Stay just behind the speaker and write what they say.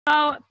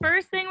So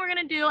first thing we're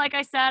gonna do, like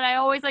I said, I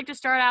always like to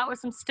start out with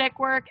some stick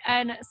work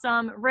and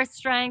some wrist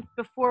strength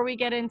before we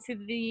get into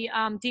the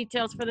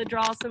details for the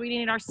draw. So we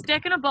need our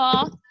stick and a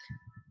ball.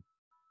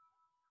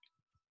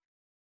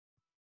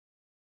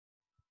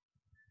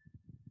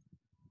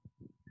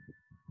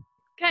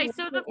 Okay,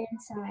 so the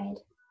inside.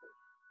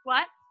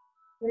 What?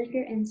 What if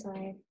you're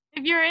inside?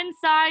 If you're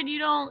inside, you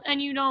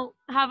don't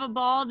have a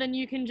ball, then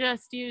you can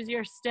just use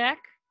your stick.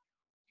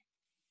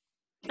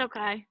 It's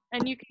okay.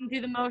 And you can do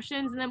the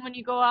motions, and then when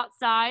you go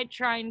outside,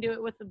 try and do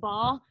it with the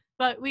ball.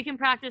 But we can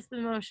practice the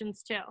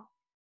motions too.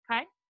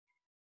 Okay?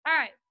 All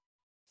right.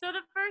 So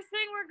the first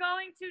thing we're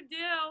going to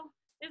do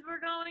is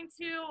we're going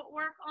to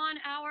work on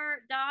our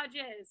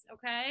dodges,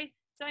 okay?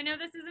 So I know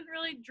this isn't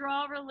really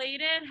draw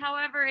related,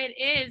 however it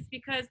is,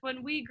 because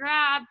when we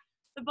grab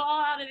the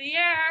ball out of the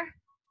air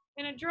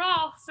in a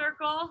draw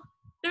circle,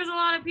 there's a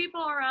lot of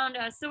people around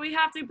us. So we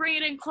have to bring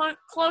it in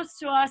close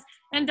to us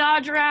and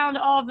dodge around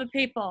all of the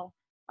people,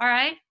 all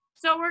right?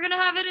 So we're gonna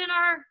have it in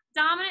our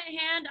dominant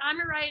hand. I'm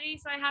a righty,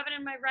 so I have it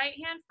in my right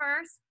hand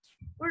first.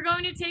 We're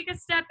going to take a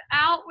step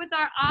out with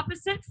our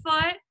opposite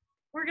foot.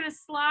 We're gonna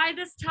slide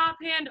this top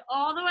hand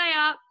all the way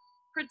up,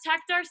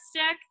 protect our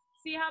stick.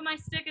 See how my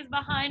stick is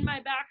behind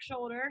my back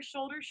shoulder,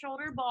 shoulder,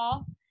 shoulder,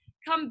 ball.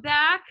 Come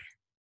back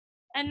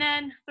and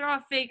then throw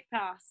a fake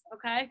pass,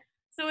 okay?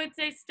 So it's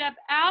a step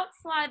out,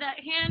 slide that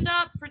hand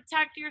up,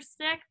 protect your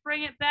stick,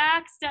 bring it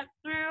back, step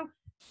through,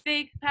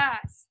 fake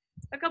pass.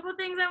 A couple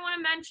things I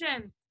wanna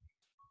mention.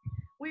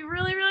 We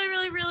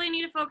really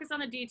need to focus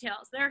on the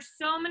details. There are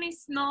so many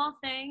small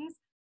things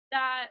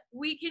that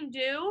we can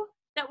do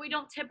that we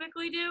don't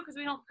typically do because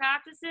we don't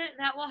practice it,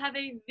 that will have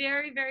a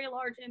very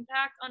large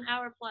impact on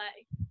our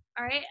play.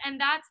 All right, and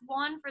that's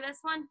one for this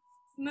one,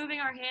 moving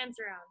our hands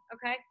around,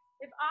 okay?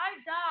 If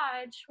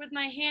I dodge with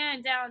my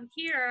hand down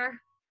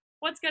here,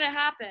 what's gonna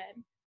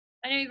happen?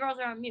 I know you girls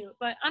are on mute,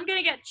 but I'm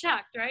gonna get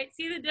checked, right?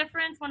 See the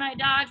difference when I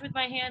dodge with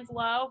my hands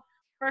low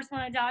versus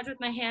when I dodge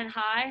with my hand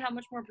high, how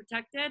much more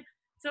protected?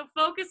 So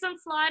focus on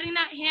sliding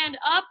that hand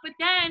up, but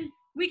then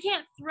we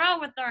can't throw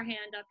with our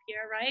hand up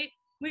here, right?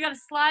 We gotta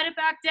slide it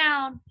back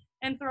down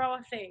and throw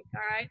a fake,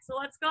 all right? So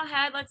let's go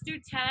ahead, let's do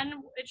 10.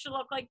 It should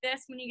look like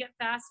this when you get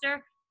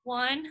faster.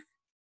 1,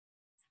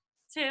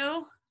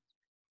 2,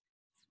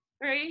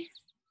 3.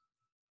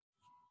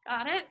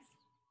 Got it?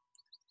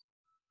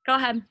 Go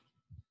ahead.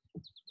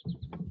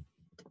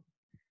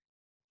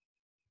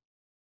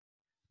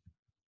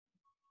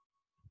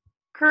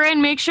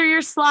 Corinne, make sure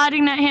you're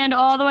sliding that hand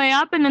all the way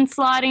up and then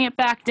sliding it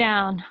back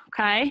down,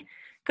 okay?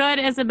 Good,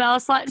 Isabella,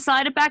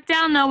 slide it back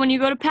down though when you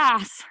go to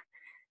pass.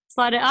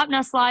 Slide it up,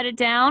 now slide it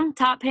down,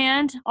 top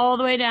hand, all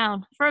the way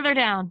down, further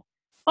down.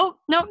 Oh,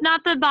 nope,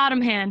 not the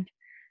bottom hand.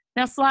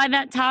 Now slide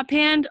that top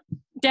hand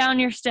down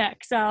your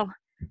stick. So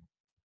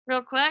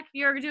real quick,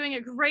 you're doing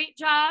a great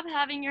job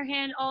having your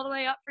hand all the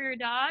way up for your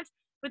dodge,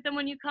 but then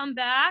when you come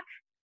back,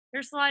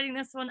 you're sliding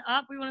this one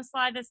up. We wanna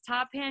slide this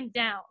top hand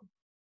down.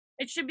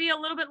 It should be a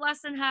little bit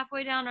less than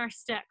halfway down our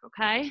stick,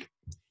 okay?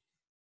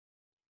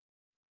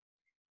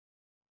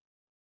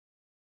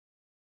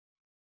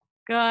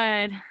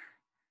 Good.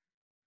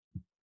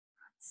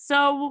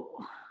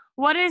 So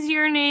what is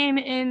your name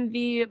in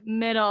the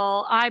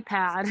middle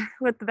iPad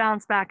with the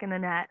bounce back in the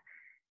net?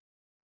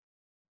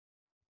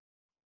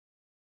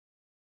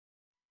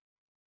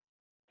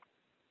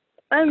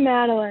 I'm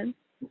Madeline.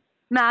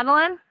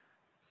 Madeline?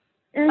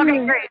 Mm-hmm.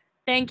 Okay, great.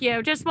 Thank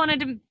you. Just wanted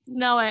to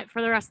know it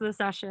for the rest of the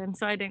session,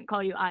 so I didn't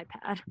call you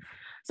iPad.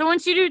 So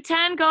once you do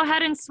 10, go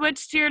ahead and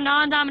switch to your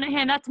non-dominant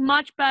hand. That's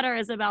much better,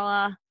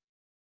 Isabella.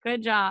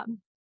 Good job.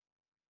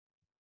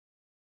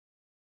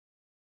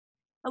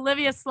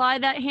 Olivia,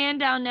 slide that hand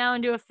down now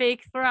and do a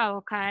fake throw,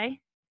 okay?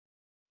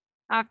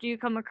 After you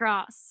come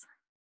across.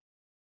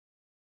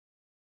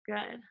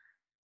 Good.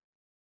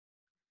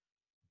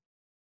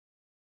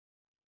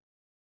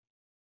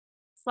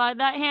 Slide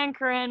that hand,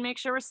 Corinne. Make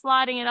sure we're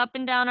sliding it up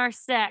and down our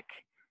stick.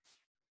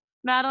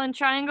 Madeline,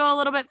 try and go a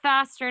little bit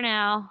faster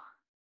now.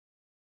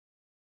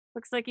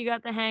 Looks like you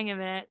got the hang of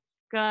it.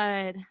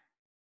 Good.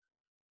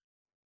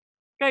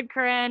 Good,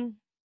 Corinne.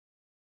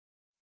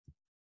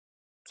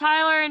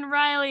 Tyler and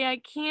Riley, I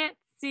can't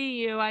see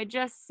you. I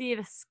just see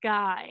the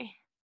sky.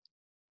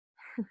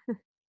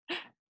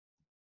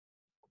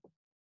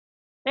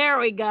 There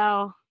we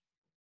go.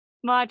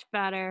 Much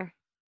better.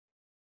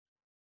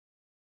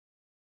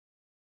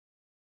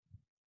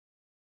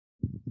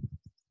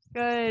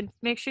 Good.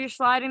 Make sure you're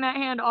sliding that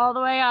hand all the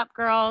way up,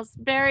 girls.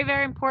 Very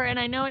important.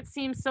 I know it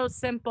seems so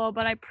simple,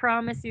 but I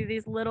promise you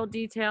these little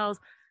details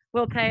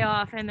will pay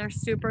off and they're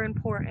super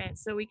important.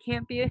 So we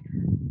can't be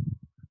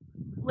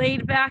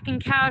laid back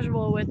and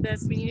casual with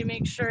this. We need to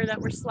make sure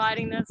that we're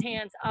sliding those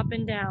hands up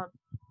and down.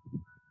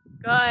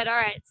 Good. All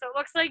right. So it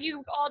looks like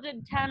you all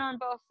did 10 on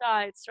both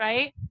sides,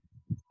 right?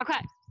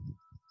 Okay.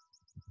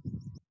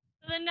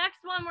 So the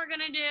next one we're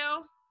going to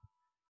do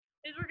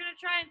is we're going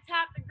to try and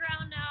tap the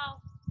ground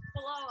now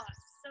below us.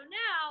 So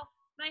now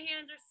my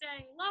hands are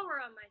staying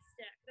lower on my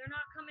stick. They're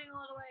not coming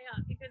all the way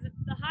up because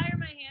the higher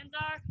my hands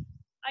are,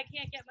 I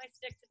can't get my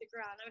stick to the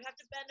ground. I would have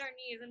to bend our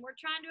knees, and we're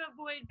trying to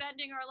avoid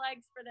bending our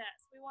legs for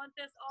this. We want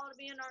this all to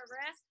be in our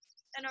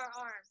wrists and our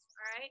arms,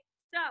 all right?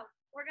 So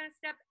we're gonna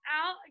step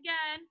out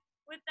again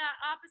with that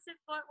opposite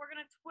foot. We're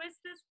gonna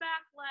twist this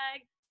back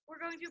leg.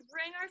 We're going to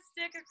bring our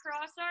stick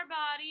across our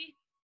body,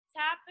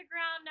 tap the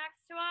ground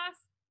next to us,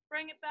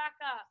 bring it back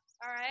up,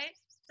 all right?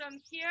 So I'm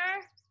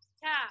here,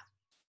 tap.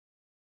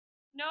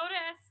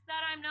 Notice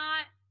that I'm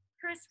not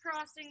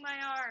crisscrossing my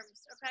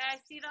arms, okay?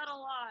 I see that a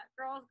lot.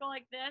 Girls go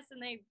like this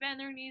and they bend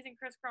their knees and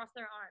crisscross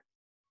their arms.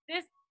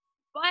 This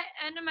butt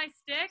end of my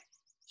stick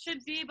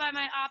should be by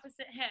my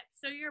opposite hip.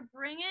 So you're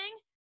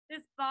bringing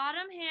this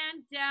bottom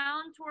hand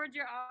down towards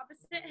your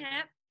opposite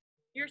hip,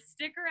 your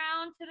stick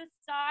around to the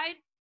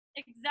side,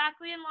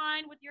 exactly in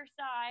line with your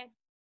side,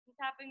 and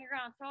tapping the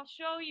ground. So I'll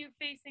show you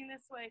facing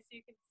this way so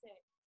you can see.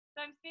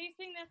 So I'm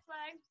facing this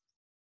way,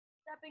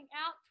 stepping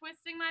out,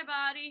 twisting my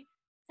body,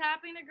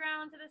 tapping the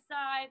ground to the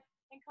side,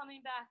 and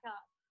coming back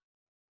up.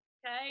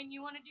 Okay, and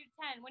you want to do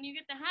 10. When you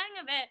get the hang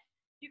of it,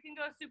 you can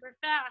go super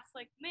fast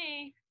like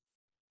me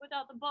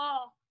without the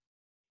ball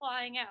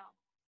flying out.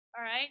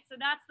 All right, so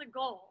that's the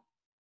goal,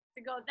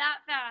 to go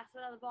that fast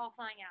without the ball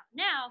flying out.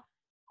 Now,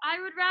 I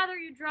would rather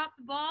you drop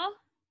the ball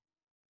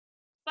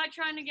by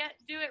trying to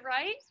do it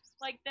right,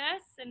 like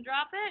this, and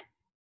drop it,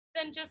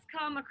 than just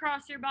come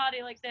across your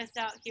body like this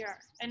out here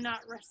and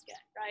not risk it,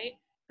 right?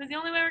 Because the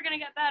only way we're gonna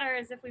get better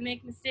is if we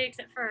make mistakes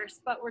at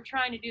first, but we're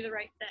trying to do the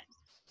right thing.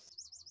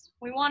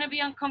 We wanna be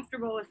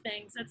uncomfortable with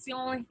things. That's the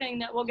only thing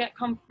that we'll get,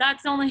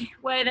 that's the only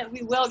way that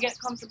we will get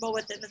comfortable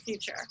with it in the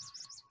future,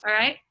 all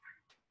right?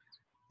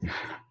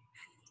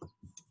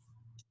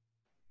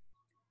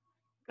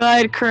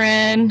 Good,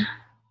 Corinne.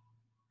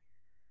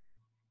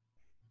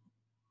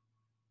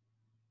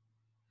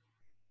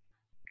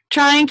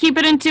 Try and keep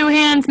it in 2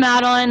 hands,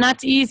 Madeline.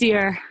 That's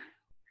easier.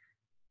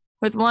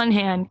 With 1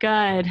 hand,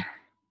 good.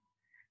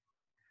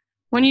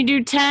 When you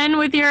do 10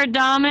 with your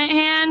dominant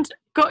hand,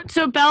 go.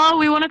 So Bella,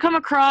 we want to come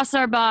across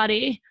our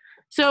body.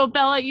 So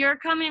Bella, you're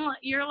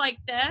like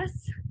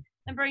this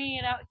and bringing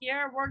it out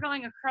here. We're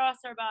going across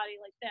our body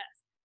like this.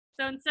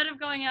 So instead of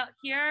going out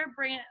here,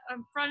 bring it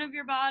in front of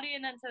your body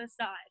and then to the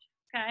side,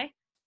 okay?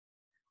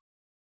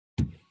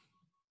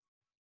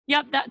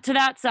 Yep, to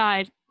that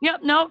side.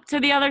 Yep, nope, to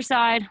the other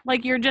side.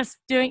 Like you're just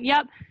doing,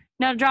 yep.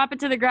 Now drop it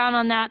to the ground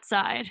on that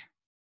side.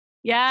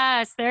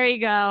 Yes, there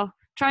you go.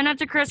 Try not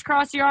to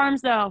crisscross your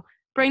arms though.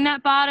 Bring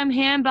that bottom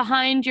hand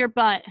behind your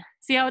butt.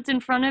 See how it's in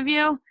front of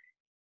you?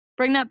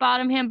 Bring that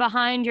bottom hand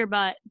behind your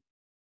butt.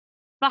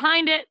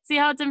 Behind it, see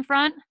how it's in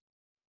front?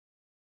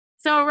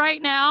 So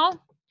right now,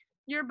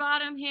 your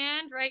bottom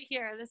hand right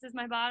here, this is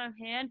my bottom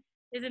hand,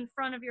 is in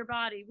front of your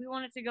body. We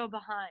want it to go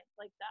behind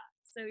like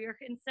that. So you're,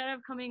 instead of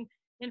coming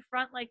in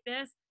front like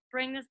this,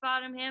 bring this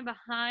bottom hand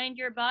behind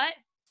your butt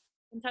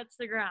and touch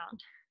the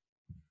ground.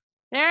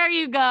 There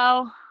you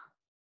go.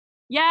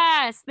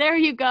 Yes, there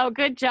you go.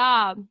 Good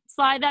job.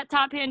 Slide that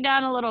top hand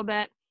down a little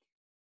bit.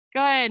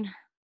 Good.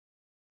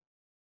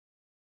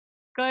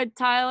 Good,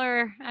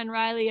 Tyler and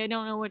Riley. I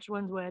don't know which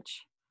one's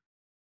which.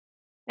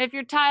 If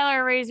you're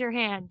Tyler, raise your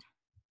hand.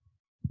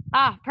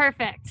 Ah,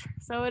 perfect.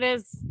 So it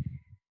is,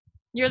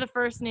 you're the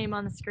first name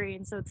on the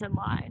screen, so it's in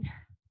line.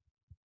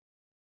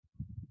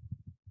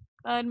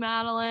 Good,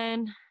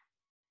 Madeline.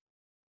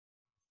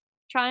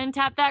 Try and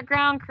tap that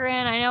ground,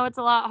 Corinne. I know it's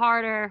a lot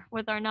harder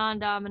with our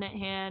non-dominant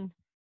hand.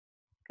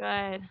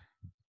 Good.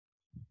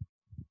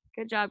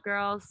 Good job,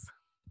 girls.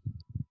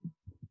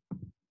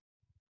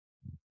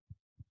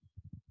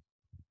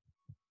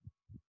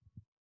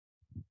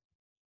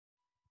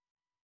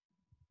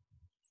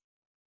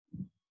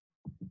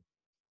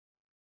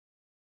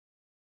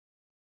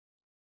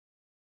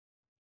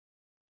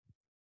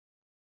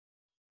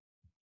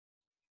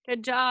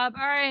 Good job.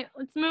 All right,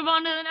 let's move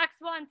on to the next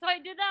one. So I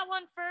did that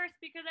one first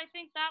because I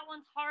think that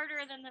one's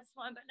harder than this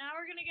one, but now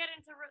we're gonna get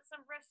into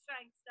some wrist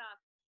strength stuff,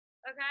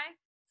 okay?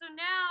 So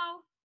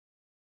now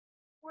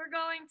we're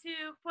going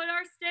to put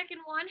our stick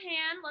in 1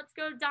 hand. Let's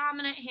go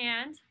dominant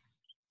hand.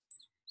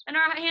 And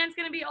our hand's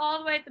gonna be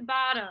all the way at the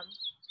bottom.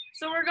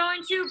 So we're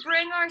going to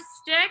bring our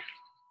stick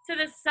to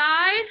the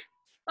side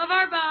of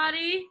our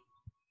body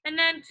and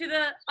then to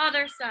the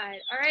other side,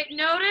 all right?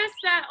 Notice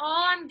that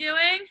all I'm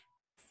doing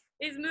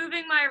is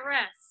moving my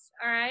wrist,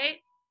 all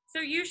right? So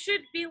you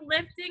should be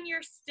lifting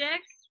your stick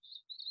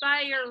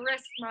by your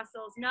wrist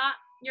muscles, not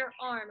your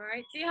arm, all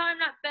right? See how I'm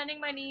not bending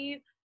my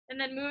knees and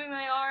then moving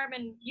my arm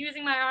and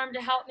using my arm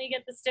to help me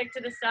get the stick to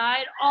the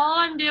side? All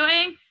I'm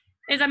doing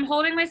is I'm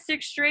holding my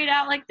stick straight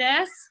out like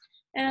this,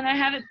 and then I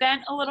have it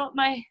bent a little,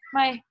 my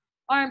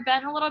arm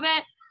bent a little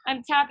bit.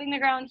 I'm tapping the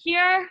ground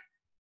here,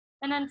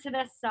 and then to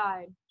this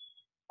side.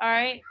 All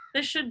right,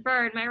 this should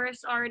burn. My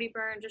wrist already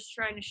burned, just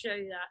trying to show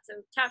you that.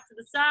 So tap to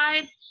the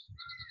side,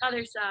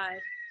 other side.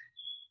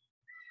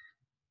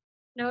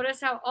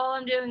 Notice how all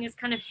I'm doing is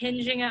kind of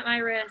hinging at my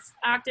wrist,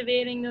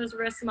 activating those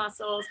wrist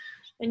muscles,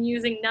 and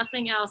using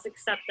nothing else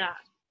except that.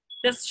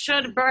 This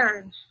should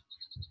burn.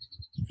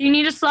 If you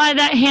need to slide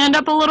that hand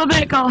up a little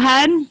bit, go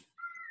ahead.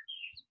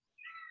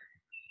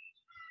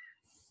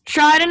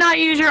 Try to not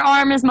use your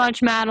arm as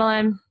much,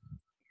 Madeline.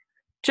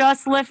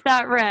 Just lift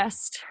that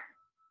wrist.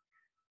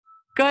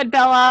 Good,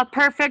 Bella.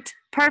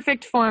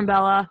 Perfect form,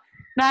 Bella.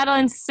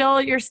 Madeline,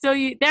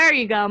 there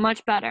you go,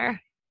 much better.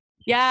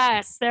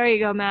 Yes, there you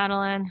go,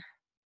 Madeline.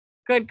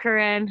 Good,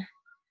 Corinne.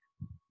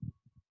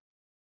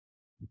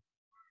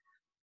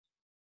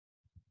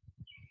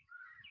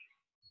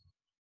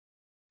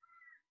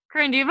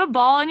 Corinne, do you have a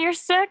ball in your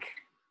stick?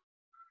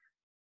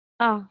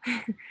 Oh,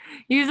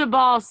 use a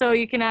ball so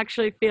you can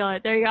actually feel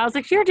it. There you go. I was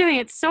like, you're doing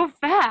it so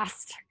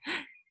fast.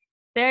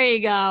 There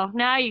you go.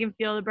 Now you can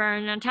feel the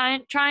burn. Now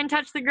try and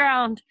touch the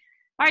ground.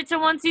 All right, so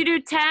once you do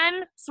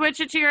 10, switch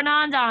it to your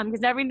non-dom,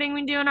 because everything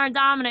we do in our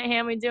dominant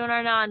hand, we do in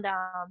our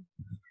non-dom.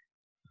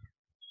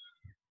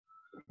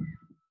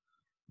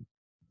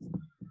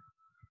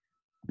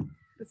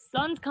 The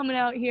sun's coming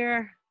out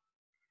here.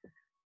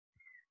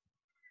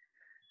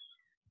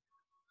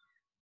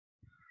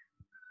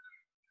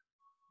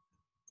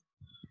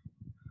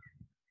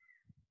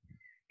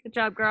 Good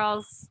job,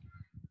 girls.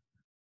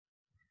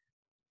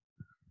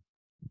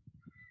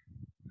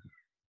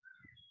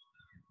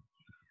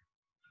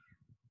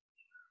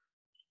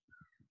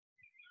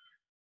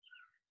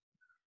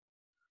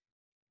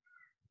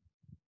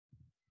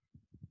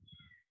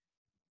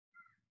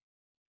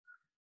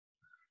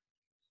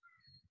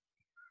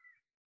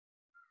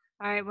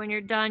 All right, when you're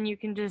done, you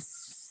can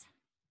just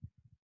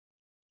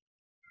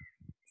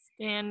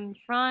stand in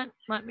front.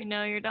 Let me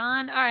know you're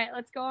done. All right,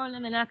 let's go on to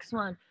the next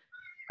one.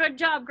 Good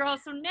job,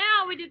 girls. So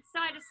now we did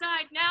side to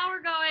side. Now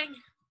we're going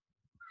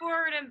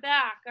forward and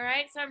back, all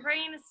right? So I'm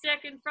bringing the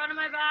stick in front of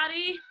my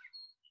body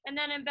and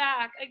then in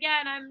back.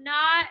 Again, I'm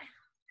not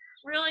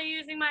really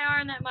using my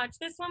arm that much.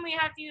 This one we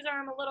have to use our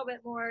arm a little bit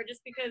more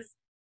just because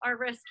our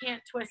wrist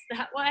can't twist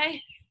that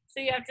way. So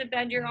you have to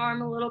bend your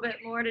arm a little bit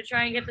more to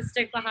try and get the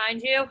stick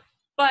behind you.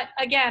 But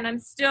again, I'm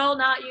still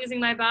not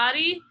using my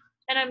body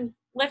and I'm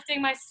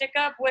lifting my stick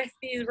up with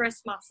these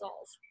wrist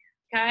muscles,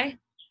 okay?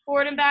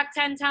 Forward and back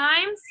 10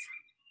 times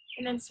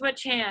and then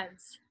switch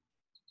hands.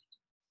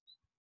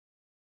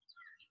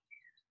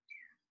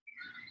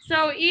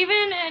 So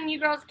even, and you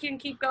girls can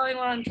keep going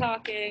while I'm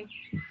talking,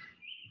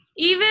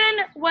 even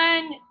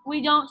when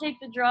we don't take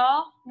the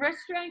draw, wrist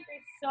strength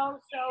is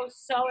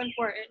so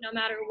important. No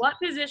matter what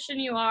position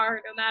you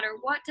are, no matter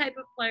what type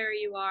of player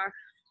you are,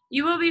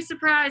 you will be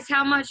surprised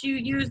how much you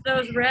use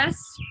those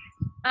wrists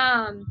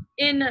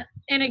in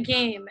a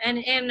game and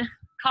in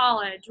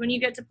college when you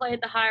get to play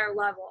at the higher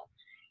level.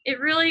 It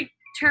really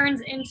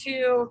turns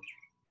into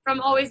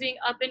from always being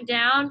up and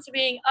down to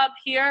being up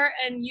here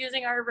and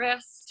using our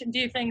wrists to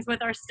do things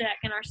with our stick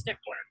and our stick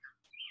work.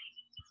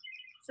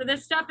 So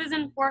this stuff is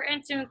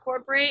important to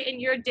incorporate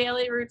in your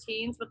daily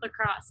routines with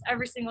lacrosse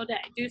every single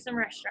day. Do some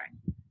wrist strength.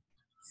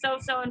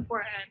 So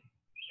important.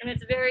 And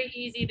it's very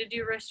easy to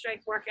do wrist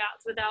strength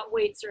workouts without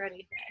weights or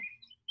anything.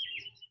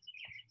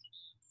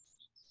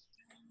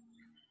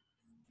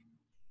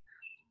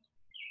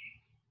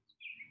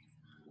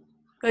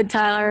 Good,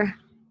 Tyler.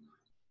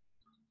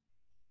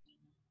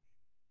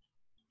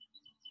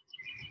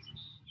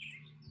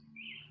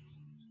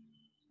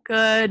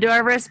 Good. Do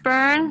our wrists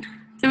burn?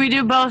 Do we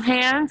do both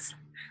hands?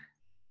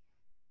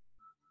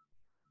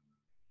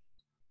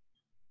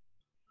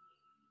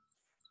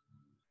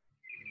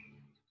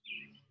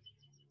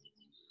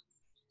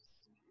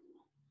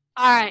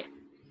 All right.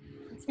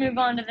 Let's move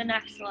on to the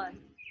next one.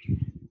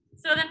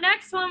 So the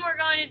next one we're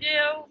going to do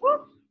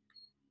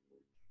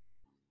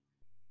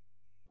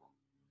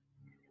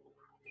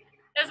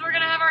is we're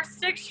going to have our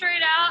stick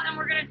straight out and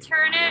we're going to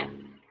turn it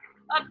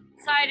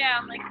upside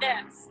down like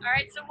this. All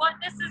right. So what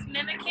this is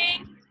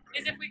mimicking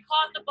is if we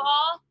caught the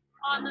ball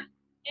out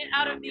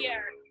of the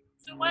air.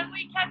 So when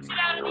we catch it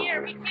out of the air,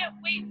 we can't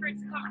wait for it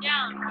to come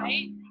down,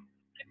 right?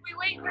 If we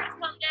wait for it to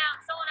come down,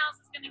 someone else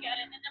is going to get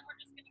it, and then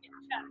we're just going to get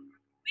checked.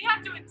 We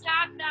have to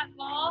attack that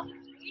ball.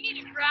 We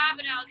need to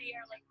grab it out of the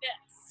air like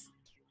this.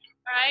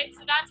 All right?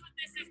 So that's what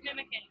this is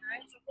mimicking, all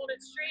right? So hold it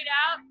straight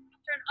out,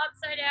 turn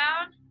upside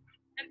down,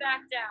 and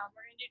back down.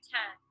 We're going to do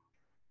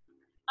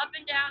 10. Up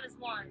and down is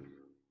 1.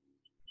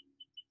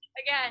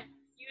 Again,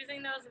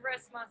 using those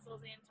wrist muscles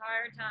the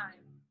entire time.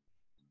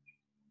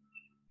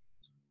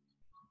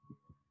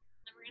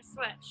 Then we're going to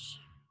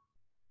switch.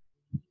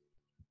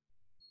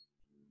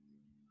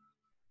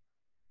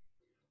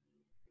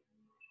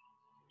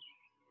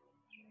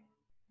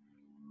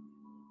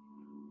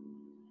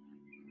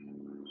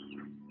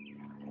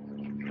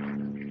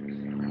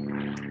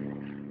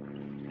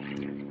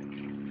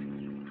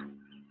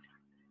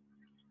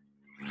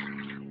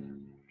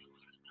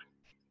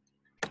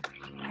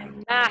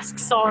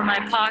 Masks all in my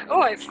pocket.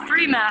 Oh, I have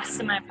 3 masks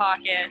in my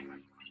pocket.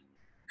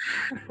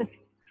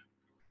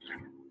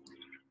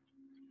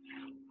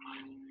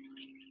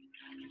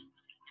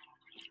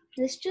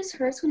 This just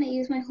hurts when I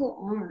use my whole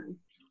arm.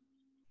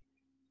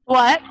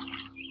 What?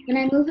 When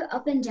I move it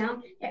up and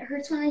down, it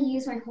hurts when I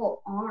use my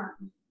whole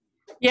arm.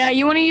 Yeah,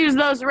 you want to use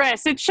those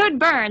wrists. It should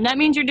burn. That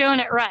means you're doing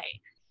it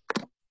right.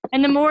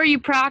 And the more you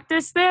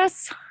practice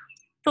this,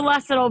 the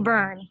less it'll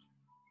burn.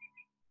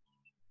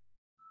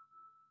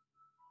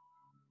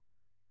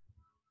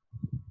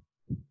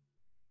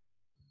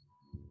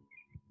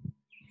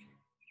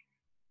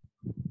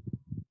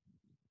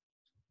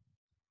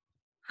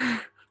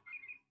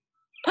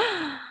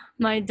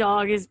 My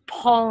dog is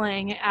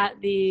pawing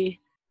at the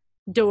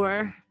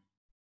door.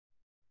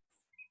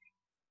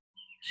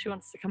 She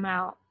wants to come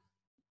out.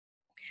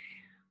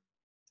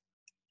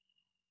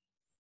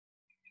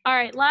 All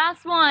right,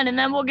 last one, and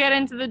then we'll get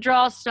into the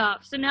draw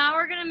stuff. So now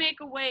we're gonna make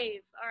a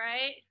wave, all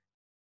right?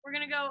 We're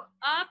gonna go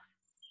up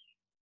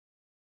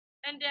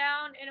and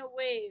down in a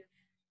wave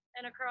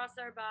and across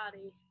our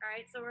body, all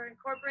right? So we're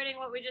incorporating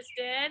what we just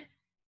did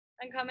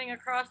and coming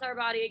across our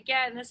body.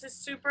 Again, this is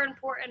super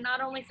important,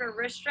 not only for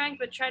wrist strength,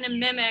 but trying to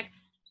mimic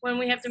when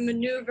we have to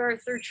maneuver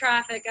through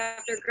traffic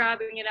after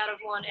grabbing it out of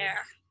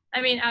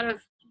out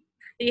of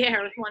the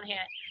air with one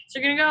hand. So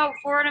you're gonna go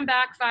forward and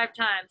back 5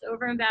 times.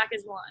 Over and back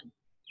is 1.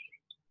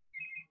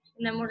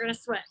 And then we're gonna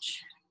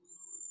switch.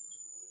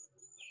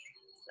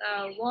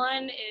 So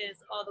 1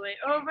 is all the way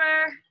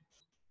over,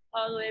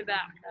 all the way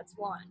back. That's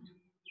 1.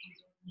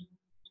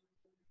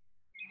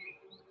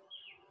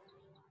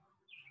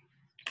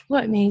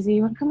 What, Maisie?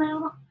 You want to come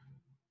out?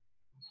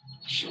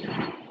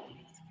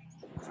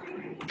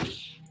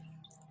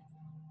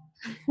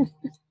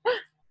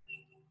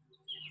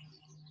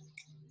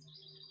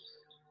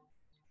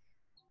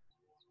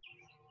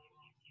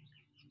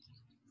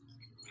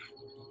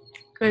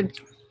 Good.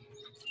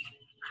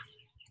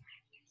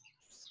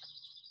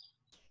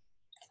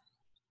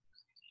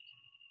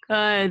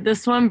 Good.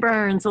 This one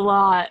burns a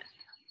lot.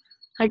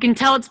 I can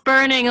tell it's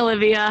burning,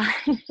 Olivia.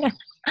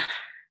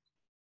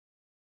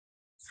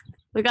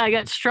 We gotta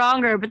get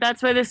stronger, but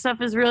that's why this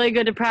stuff is really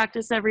good to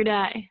practice every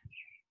day.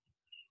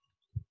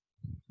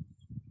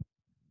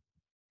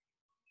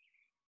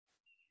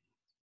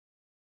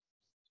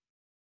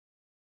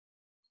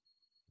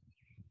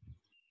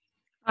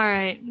 All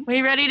right,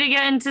 we ready to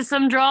get into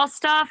some draw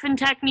stuff and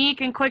technique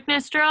and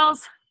quickness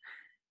drills?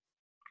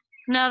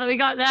 Now that we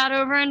got that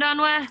over and done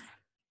with?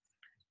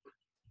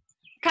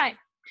 Okay,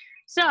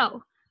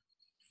 so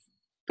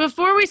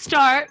before we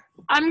start,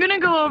 I'm gonna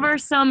go over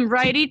some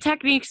righty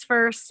techniques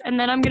first, and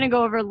then I'm gonna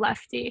go over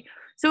lefty.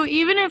 So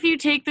even if you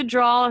take the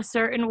draw a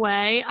certain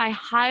way, I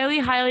highly,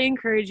 highly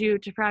encourage you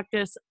to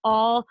practice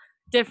all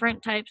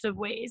different types of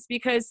ways,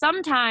 because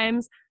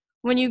sometimes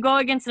when you go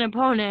against an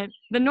opponent,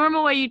 the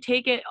normal way you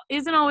take it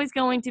isn't always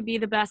going to be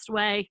the best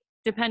way,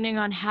 depending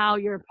on how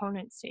your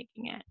opponent's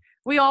taking it.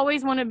 We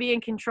always want to be in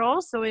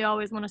control, so we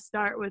always want to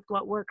start with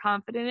what we're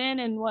confident in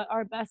and what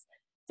our best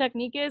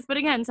technique is. But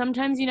again,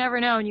 sometimes you never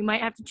know, and you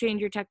might have to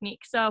change your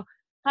technique. So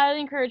highly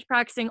encourage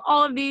practicing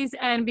all of these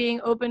and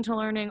being open to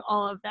learning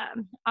all of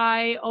them.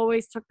 I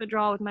always took the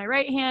draw with my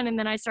right hand, and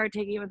then I started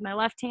taking it with my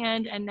left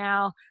hand, and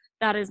now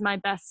that is my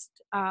best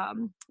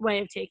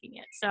way of taking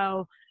it.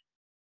 So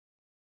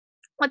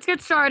let's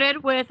get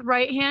started with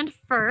right hand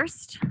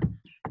first.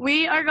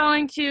 We are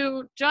going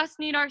to just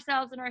need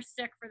ourselves and our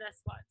stick for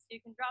this one. So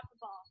you can drop the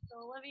ball.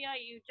 So Olivia,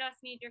 you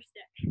just need your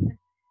stick.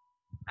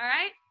 All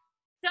right?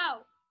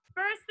 So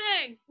first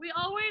thing, we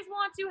always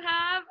want to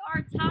have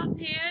our top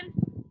hand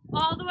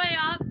all the way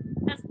up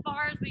as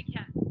far as we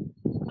can.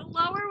 The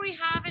lower we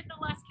have it,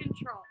 the less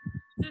control.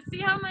 So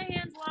see how my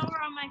hand's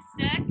lower on my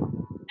stick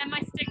and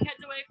my stick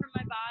heads away from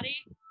my body?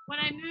 When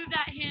I move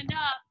that hand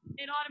up,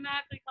 it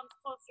automatically comes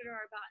closer to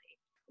our body.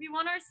 We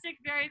want our stick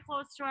very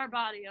close to our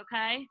body,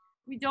 okay?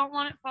 We don't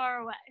want it far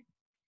away.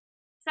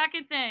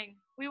 Second thing,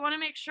 we want to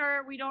make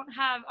sure we don't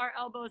have our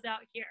elbows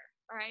out here,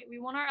 all right?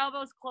 We want our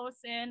elbows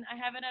close in. I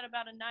have it at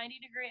about a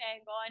 90-degree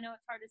angle. I know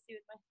it's hard to see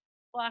with my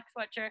black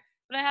sweatshirt,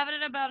 but I have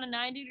it at about a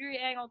 90-degree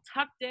angle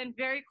tucked in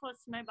very close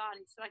to my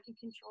body so I can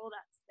control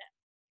that stick.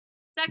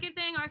 Second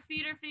thing, our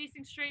feet are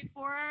facing straight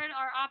forward.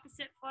 Our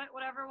opposite foot,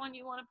 whatever one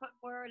you want to put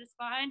forward is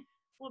fine,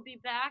 will be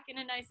back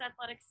in a nice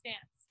athletic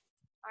stance,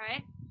 all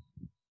right?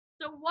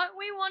 So what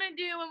we want to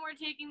do when we're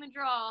taking the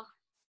draw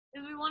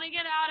is we want to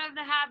get out of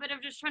the habit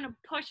of just trying to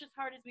push as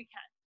hard as we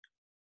can.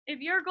 If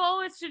your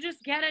goal is to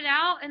just get it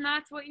out and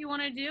that's what you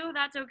want to do,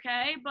 that's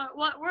okay. But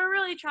what we're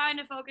really trying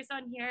to focus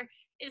on here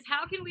is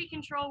how can we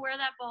control where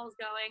that ball's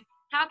going?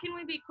 How can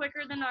we be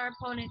quicker than our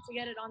opponent to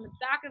get it on the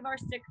back of our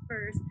stick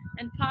first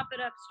and pop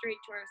it up straight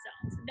to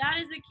ourselves? That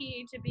is the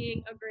key to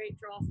being a great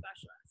draw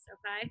specialist,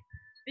 okay?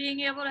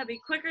 Being able to be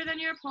quicker than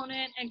your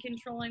opponent and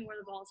controlling where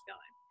the ball's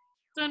going.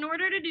 So in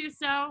order to do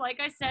so, like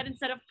I said,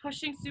 instead of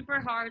pushing super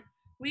hard,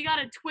 we got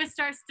to twist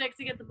our stick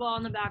to get the ball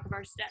in the back of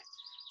our stick.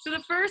 So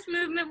the first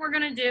movement we're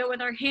going to do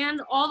with our hands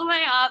all the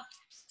way up,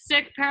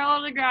 stick parallel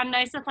to the ground,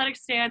 nice athletic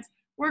stance,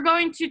 we're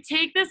going to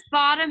take this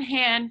bottom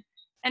hand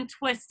and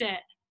twist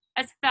it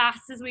as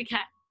fast as we can,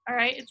 all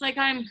right? It's like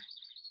I'm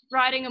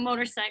riding a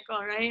motorcycle,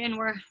 right? And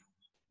we're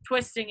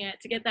twisting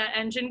it to get that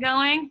engine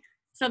going.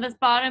 So this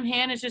bottom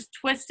hand is just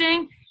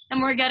twisting,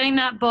 and we're getting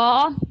that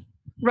ball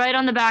right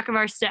on the back of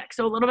our stick.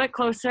 So a little bit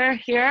closer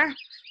here,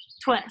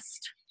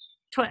 twist,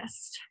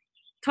 twist,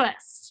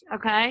 twist,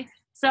 okay?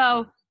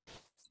 So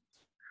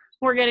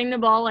we're getting the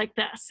ball like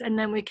this, and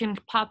then we can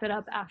pop it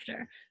up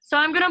after. So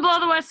I'm gonna blow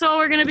the whistle.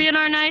 We're gonna be in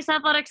our nice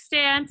athletic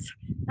stance.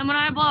 And when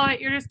I blow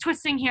it, you're just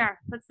twisting here.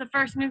 That's the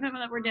first movement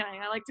that we're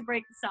doing. I like to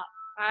break this up.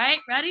 All right,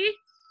 ready?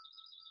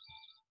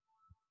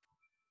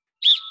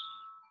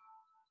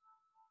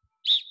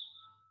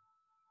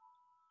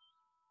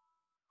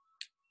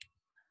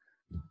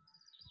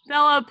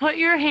 Bella, put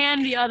your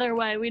hand the other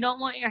way. We don't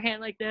want your hand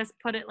like this.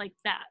 Put it like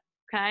that,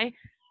 okay?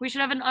 We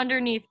should have an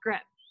underneath grip.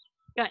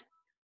 Good.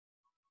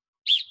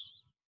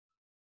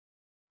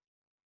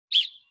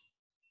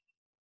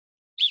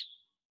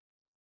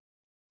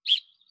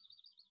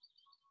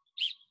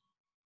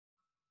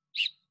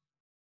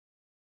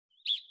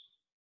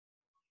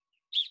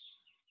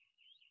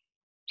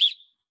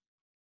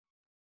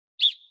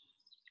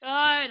 Good.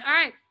 All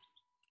right.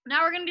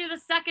 Now we're going to do the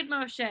second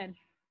motion.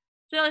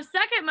 So the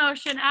second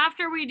motion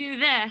after we do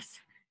this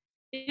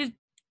is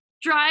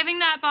driving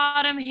that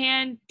bottom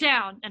hand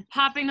down and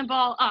popping the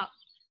ball up.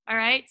 All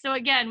right. So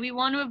again, we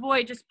want to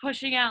avoid just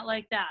pushing out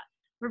like that.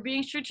 We're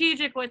being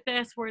strategic with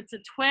this where it's a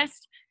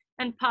twist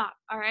and pop.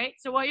 All right.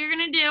 So what you're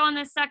going to do on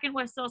this second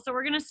whistle, so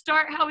we're going to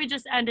start how we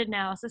just ended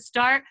now. So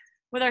start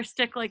with our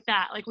stick like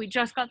that, like we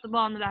just got the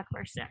ball in the back of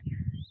our stick.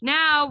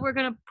 Now we're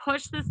going to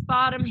push this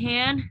bottom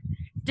hand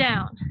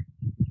down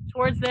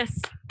towards this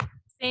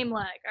same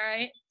leg. All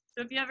right.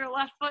 So if you have your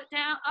left foot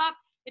down up,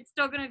 it's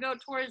still going to go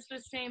towards the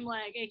same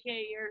leg,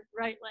 aka your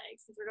right leg,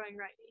 since we're going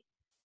righty.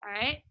 All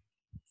right.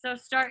 So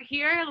start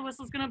here. The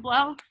whistle's going to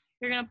blow.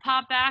 You're going to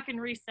pop back and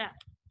reset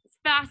as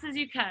fast as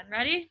you can.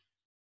 Ready?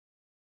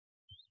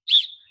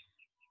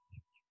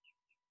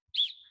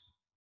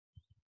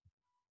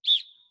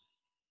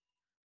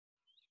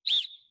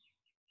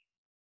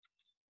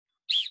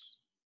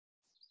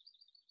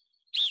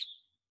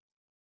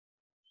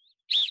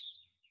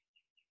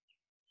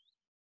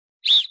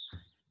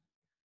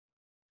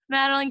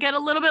 Madeline, get a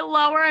little bit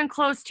lower and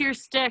close to your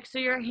stick. So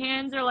your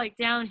hands are like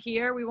down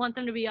here. We want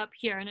them to be up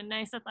here in a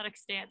nice athletic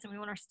stance, and we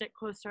want our stick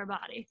close to our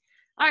body.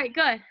 All right,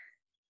 good.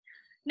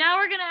 Now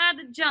we're gonna add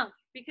the jump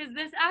because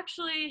this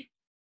actually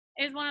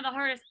is one of the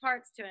hardest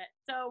parts to it.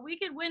 So we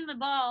could win the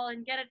ball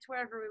and get it to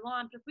wherever we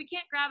want, but if we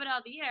can't grab it out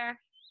of the air,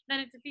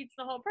 then it defeats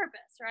the whole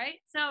purpose, right?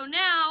 So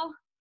now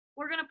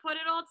we're gonna put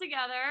it all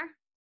together.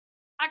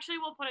 Actually,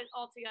 we'll put it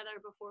all together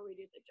before we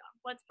do the jump.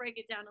 Let's break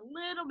it down a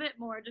little bit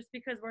more just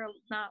because we're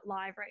not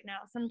live right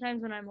now.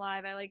 Sometimes when I'm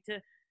live, I like to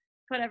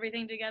put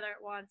everything together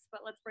at once, but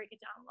let's break it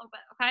down a little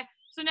bit, okay?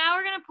 So now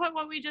we're gonna put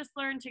what we just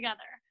learned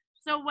together.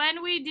 So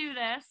when we do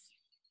this,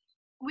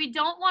 we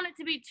don't want it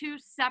to be two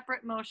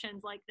separate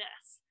motions like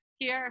this,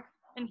 here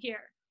and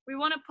here. We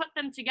wanna put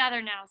them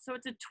together now. So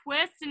it's a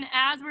twist, and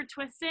as we're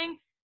twisting,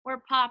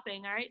 we're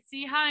popping, all right?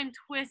 See how I'm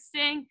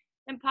twisting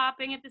and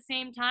popping at the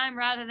same time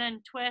rather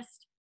than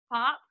twist,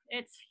 pop?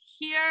 It's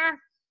here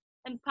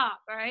and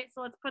pop, all right?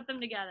 So let's put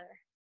them together.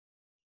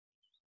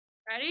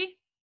 Ready?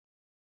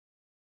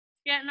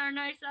 Get in our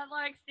nice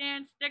athletic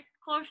stance, stick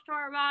close to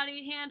our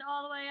body, hand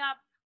all the way up.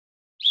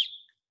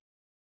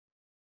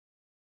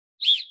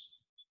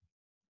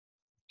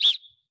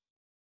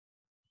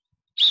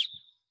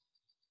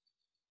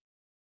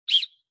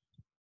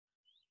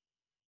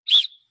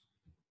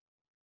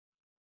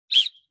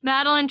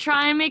 Madeline,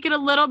 try and make it a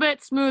little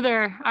bit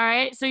smoother, all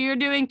right? So you're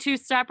doing two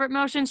separate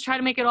motions, try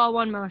to make it all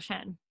one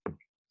motion.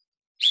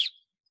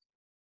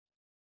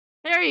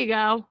 There you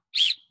go.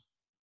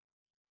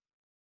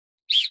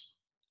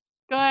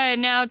 Good.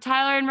 Now,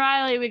 Tyler and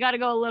Riley, we got to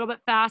go a little bit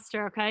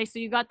faster, okay? So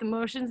you got the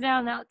motions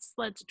down. Now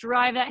let's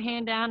drive that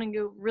hand down and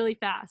go really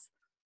fast.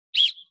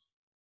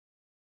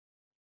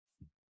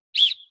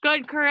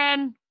 Good,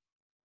 Corinne.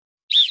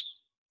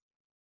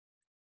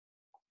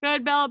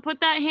 Good, Bella.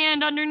 Put that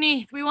hand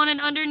underneath. We want an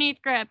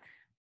underneath grip.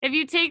 If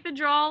you take the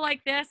draw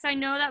like this, I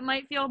know that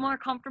might feel more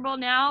comfortable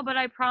now,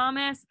 but I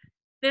promise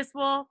this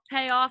will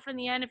pay off in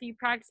the end if you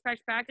practice,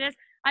 practice, practice.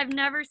 I've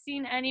never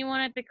seen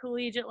anyone at the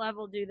collegiate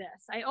level do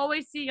this. I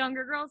always see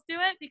younger girls do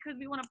it because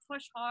we want to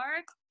push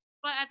hard,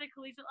 but at the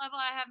collegiate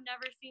level, I have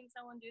never seen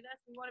someone do this.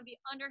 We want to be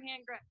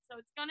underhand grip. So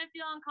it's going to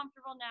feel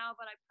uncomfortable now,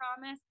 but I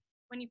promise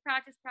when you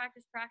practice,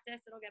 practice, practice,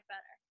 it'll get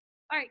better.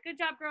 All right,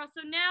 good job, girls.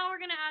 So now we're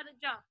going to add the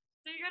jump.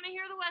 So you're going to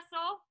hear the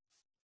whistle.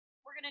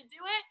 We're going to do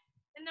it,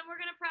 and then we're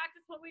going to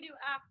practice what we do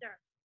after.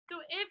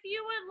 So if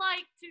you would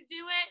like to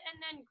do it and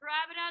then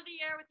grab it out of the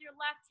air with your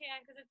left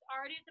hand because it's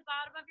already at the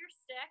bottom of your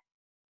stick,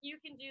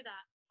 you can do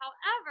that.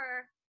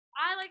 However,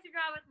 I like to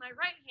grab with my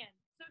right hand.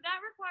 So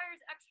that requires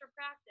extra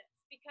practice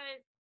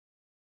because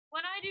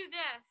when I do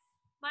this,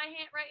 my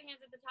right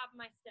hand's at the top of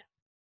my stick.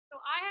 So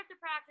I have to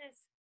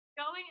practice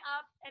going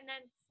up and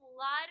then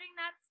sliding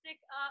that stick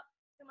up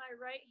to my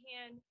right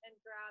hand and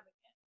grabbing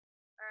it.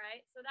 All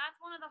right, so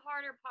that's one of the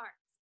harder parts.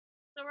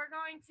 So we're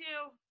going to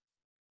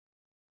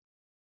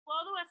blow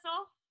the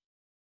whistle.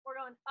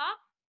 We're going up,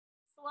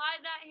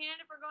 slide that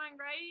hand if we're going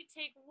righty,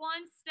 take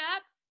one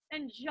step,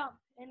 and jump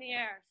in the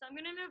air. So I'm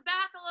going to move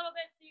back a little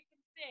bit so you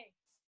can see.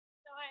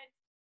 So it's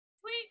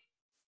tweet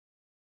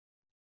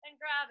and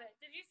grab it.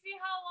 Did you see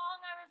how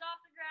long I was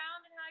off the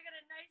ground and how I got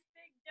a nice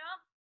big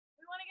jump?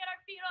 We want to get our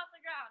feet off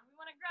the ground. We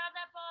want to grab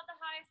that ball at the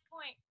highest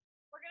point.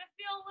 We're going to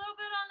feel a little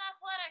bit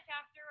unathletic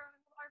after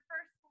our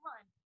first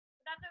one,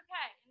 but that's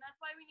okay, and that's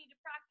why we need to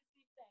practice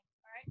these things,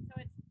 all right? So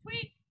it's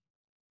tweet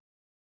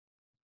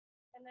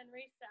and then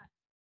reset,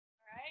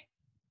 all right?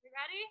 You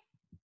ready?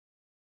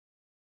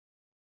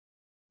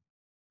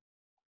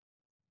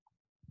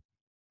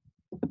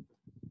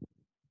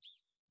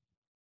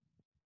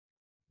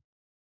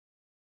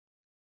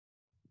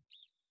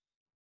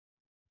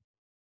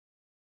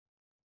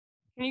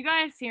 Can you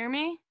guys hear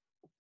me?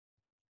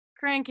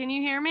 Corinne, can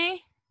you hear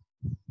me?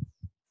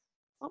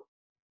 Oh,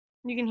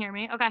 you can hear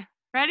me. Okay,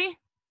 ready?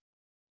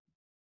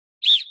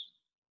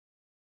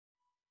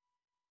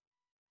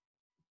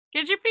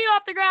 Get your feet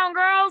off the ground,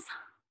 girls.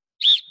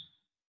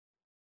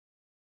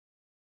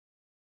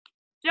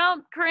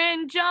 Jump,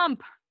 Corinne,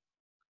 jump.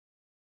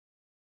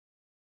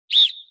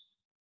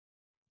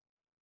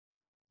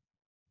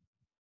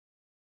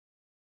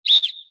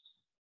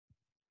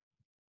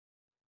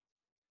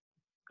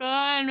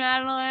 Good,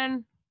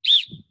 Madeline.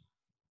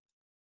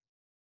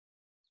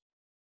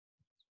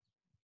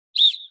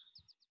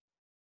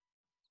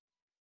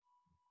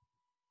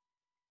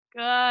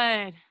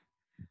 Good.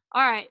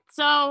 All right,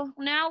 so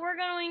now we're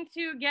going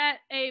to get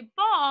a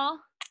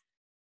ball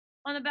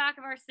on the back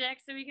of our stick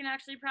so we can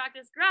actually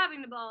practice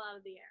grabbing the ball out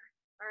of the air.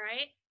 All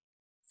right,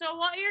 so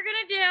what you're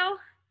gonna do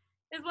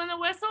is when the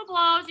whistle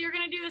blows, you're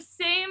gonna do the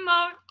same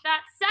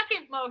that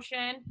second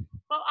motion,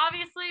 but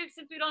obviously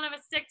since we don't have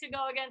a stick to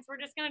go against,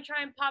 we're just gonna try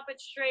and pop it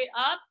straight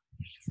up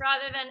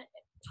rather than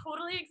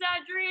totally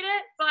exaggerate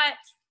it. But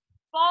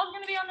ball's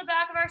gonna be on the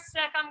back of our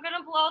stick. I'm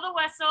gonna blow the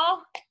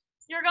whistle.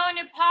 You're going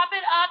to pop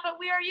it up, but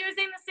we are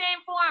using the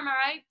same form, all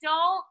right?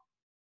 Don't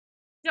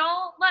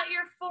let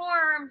your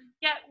form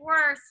get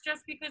worse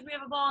just because we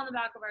have a ball on the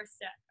back of our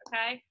stick,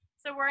 okay?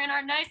 So we're in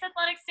our nice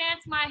athletic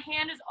stance. My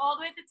hand is all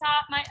the way at the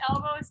top. My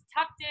elbow is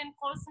tucked in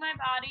close to my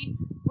body.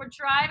 We're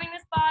driving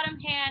this bottom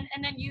hand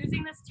and then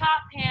using this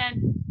top hand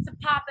to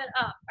pop it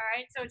up, all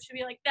right? So it should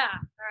be like that,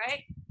 all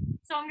right?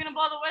 So I'm gonna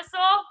blow the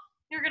whistle.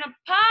 You're gonna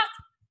pop.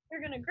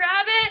 You're gonna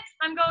grab it.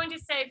 I'm going to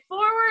say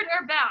forward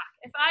or back.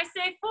 If I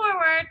say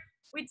forward,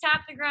 we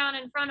tap the ground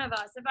in front of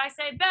us. If I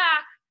say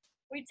back,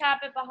 we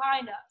tap it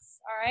behind us,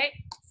 all right?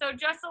 So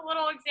just a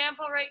little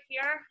example right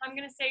here. I'm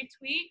gonna say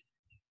tweet,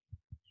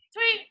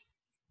 tweet,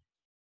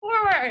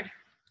 forward.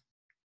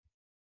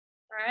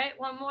 All right,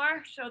 one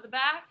more, show the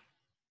back.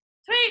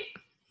 Tweet,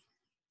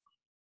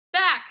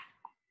 back,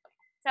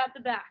 tap the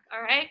back,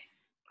 all right?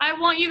 I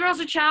want you girls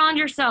to challenge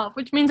yourself,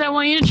 which means I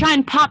want you to try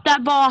and pop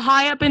that ball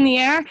high up in the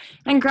air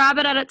and grab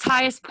it at its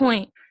highest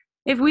point.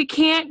 If we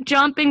can't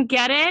jump and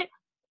get it,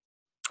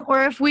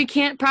 or if we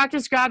can't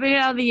practice grabbing it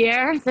out of the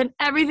air, then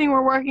everything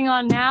we're working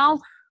on now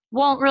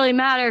won't really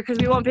matter because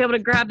we won't be able to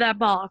grab that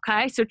ball,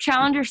 okay? So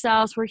challenge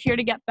yourselves. We're here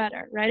to get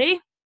better. Ready?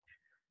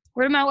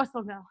 Where did my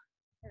whistle go?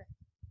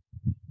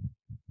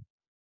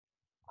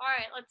 All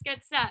right, let's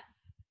get set.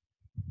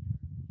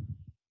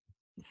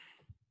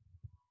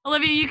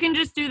 Olivia, you can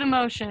just do the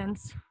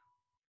motions.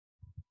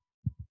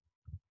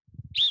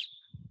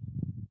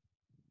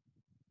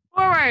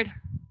 Forward.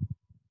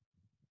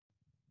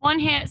 One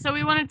hand, so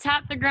we want to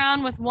tap the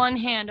ground with one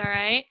hand, all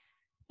right?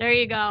 There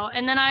you go.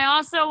 And then I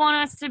also want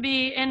us to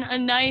be in a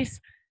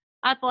nice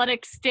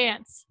athletic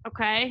stance,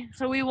 okay?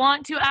 So we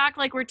want to act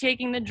like we're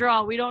taking the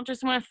draw. We don't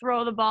just want to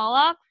throw the ball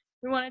up.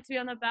 We want it to be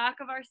on the back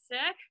of our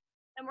stick,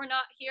 and we're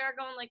not here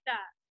going like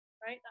that,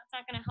 right? That's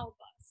not going to help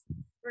us.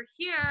 We're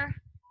here,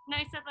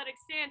 nice athletic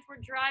stance.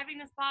 We're driving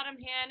this bottom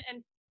hand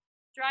and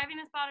driving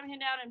this bottom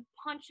hand out and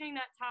punching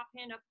that top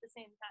hand up at the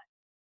same time.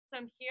 So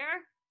I'm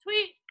here,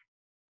 tweet,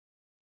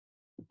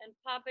 and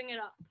popping it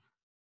up.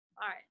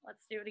 All right,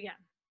 let's do it again.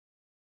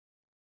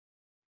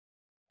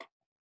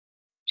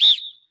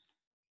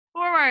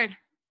 Forward.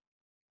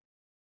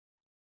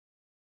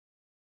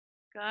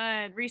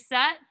 Good.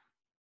 Reset.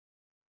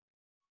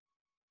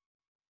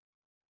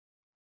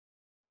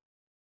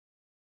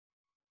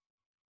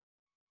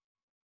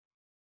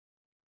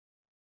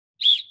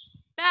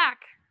 Back.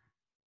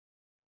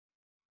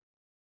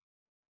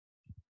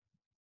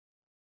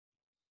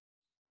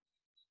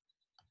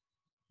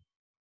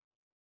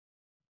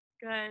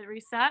 Good.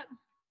 Reset.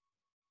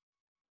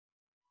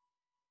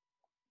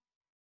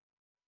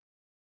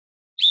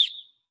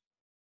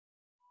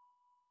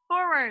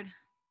 Forward.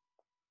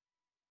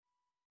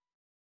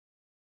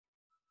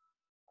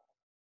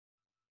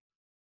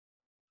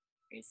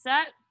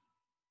 Reset.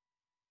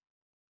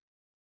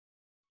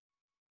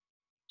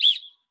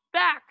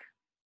 Back.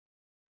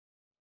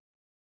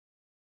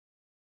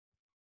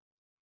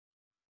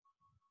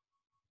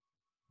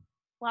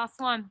 Last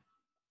one.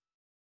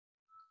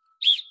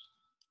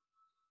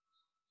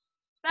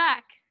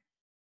 Back.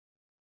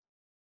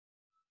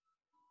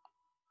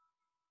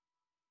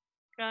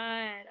 Good.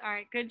 All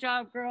right. Good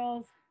job,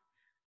 girls.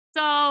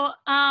 So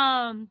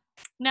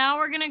now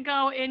we're going to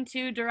go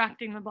into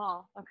directing the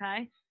ball,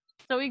 okay?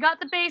 So we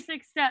got the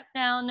basic step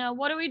down. Now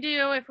what do we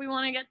do if we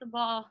want to get the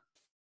ball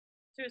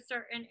to a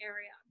certain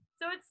area?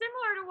 So it's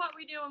similar to what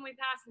we do when we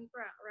pass and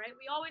throw, right?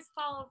 We always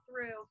follow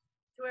through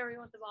to where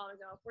we want the ball to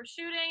go. If we're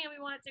shooting and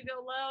we want it to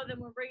go low, then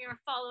we're bringing our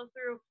follow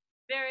through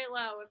very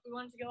low. If we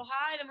want it to go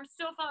high, then we're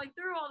still following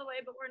through all the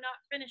way, but we're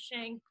not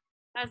finishing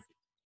as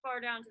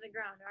far down to the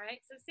ground, all right?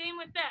 So same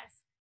with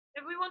this.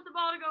 If we want the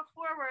ball to go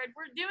forward,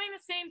 we're doing the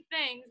same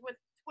things with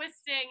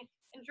twisting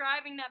and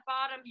driving that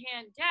bottom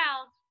hand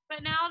down,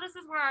 but now this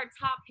is where our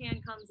top hand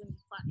comes into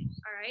play,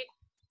 all right?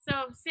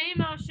 So same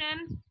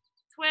motion,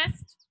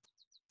 twist,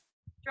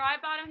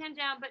 drive bottom hand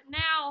down, but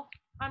now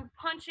I'm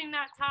punching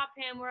that top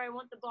hand where I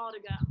want the ball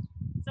to go.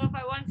 So if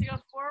I want to go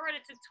forward,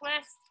 it's a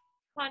twist,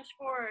 punch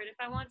forward. If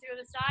I want to go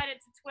to the side,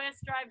 it's a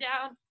twist, drive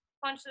down,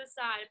 punch to the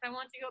side. If I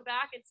want to go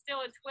back, it's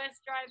still a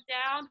twist, drive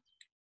down,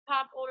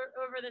 pop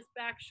over this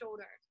back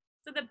shoulder.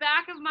 So the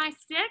back of my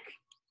stick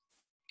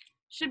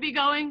should be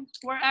going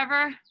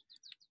wherever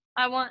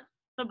I want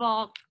the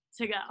ball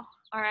to go,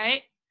 all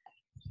right?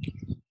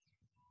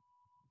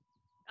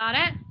 Got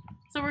it?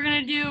 So we're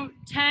gonna do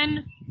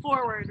 10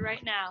 forward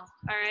right now,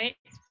 all right?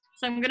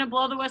 So I'm gonna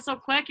blow the whistle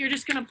quick. You're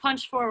just gonna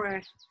punch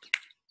forward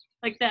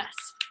like this.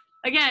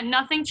 Again,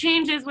 nothing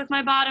changes with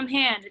my bottom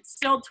hand. It's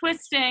still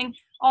twisting.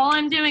 All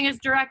I'm doing is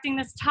directing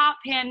this top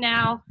hand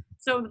now,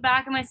 so the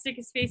back of my stick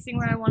is facing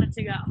where I want it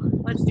to go.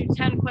 Let's do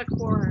 10 quick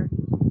forward.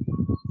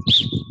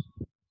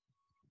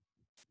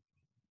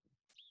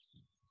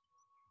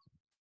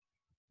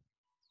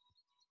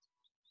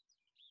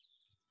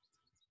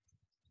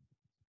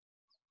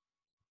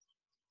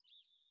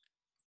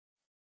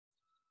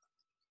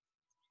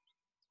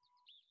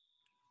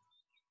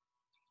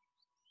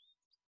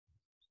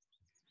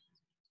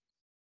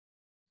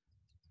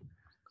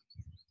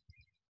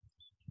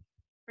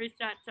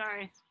 Reset,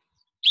 sorry.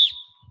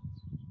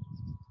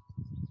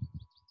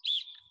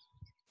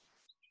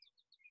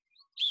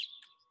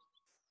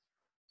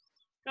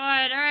 Good,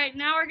 all right,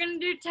 now we're gonna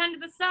do 10 to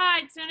the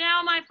side. So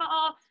now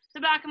the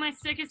back of my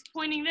stick is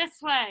pointing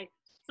this way.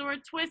 So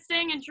we're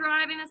twisting and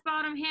driving this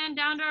bottom hand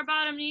down to our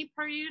bottom knee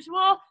per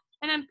usual,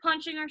 and then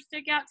punching our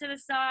stick out to the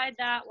side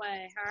that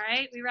way, all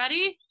right? We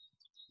ready?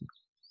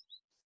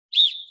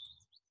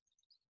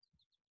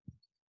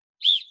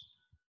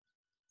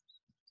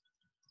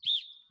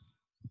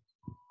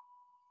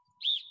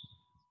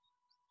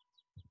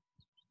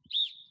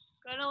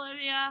 Good,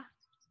 Olivia.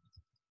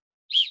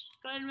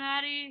 Good,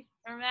 Maddie,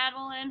 or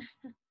Madeline.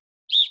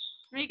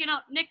 Making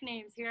up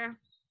nicknames here.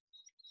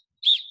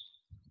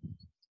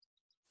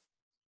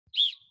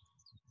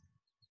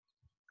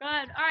 Good,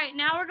 all right,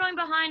 now we're going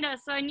behind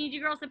us, so I need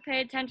you girls to pay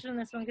attention to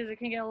this one because it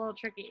can get a little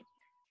tricky.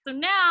 So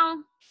now,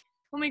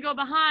 when we go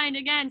behind,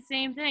 again,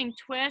 same thing,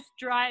 twist,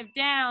 drive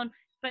down,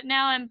 but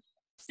now I'm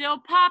still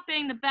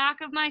popping the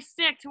back of my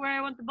stick to where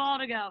I want the ball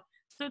to go.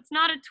 So it's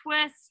not a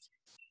twist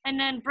and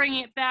then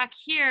bringing it back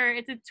here,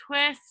 it's a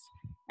twist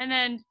and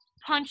then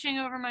punching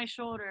over my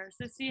shoulder.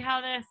 So see how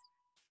this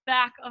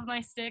back of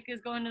my stick is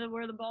going to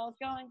where the ball is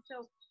going?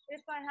 So if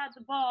I had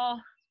the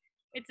ball,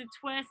 it's a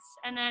twist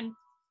and then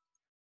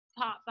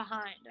pop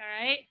behind,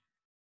 all right?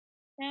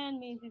 And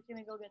Maisie's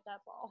gonna go get that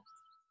ball.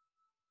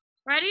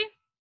 Ready?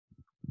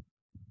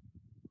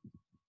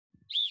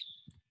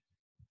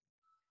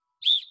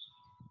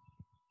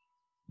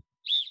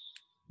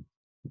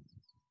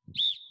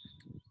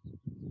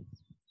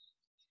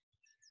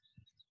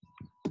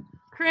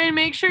 Corinne,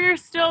 make sure you're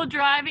still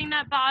driving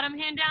that bottom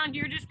hand down.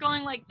 You're just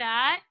going like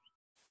that.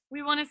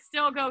 We want to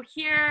still go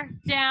here,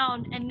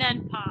 down, and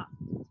then pop.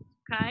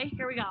 Okay,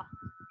 here we go.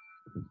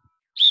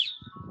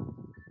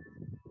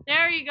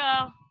 There you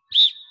go.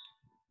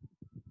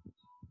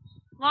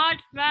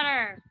 Much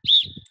better.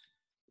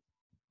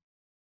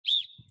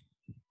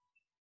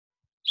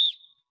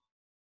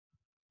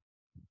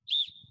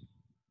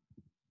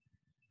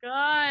 Good.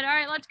 All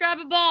right, let's grab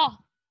a ball.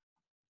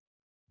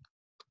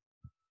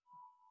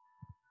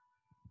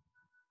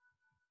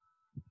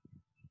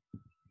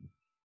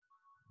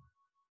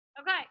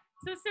 Okay,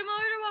 so similar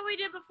to what we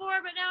did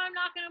before, but now I'm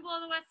not going to blow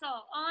the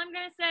whistle. All I'm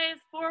going to say is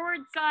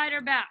forward, side,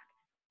 or back.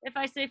 If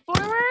I say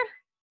forward,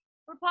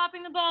 we're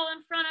popping the ball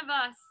in front of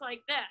us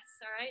like this,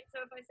 all right?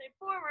 So if I say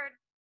forward,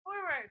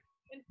 forward,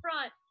 in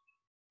front,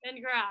 then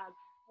grab,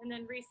 and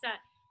then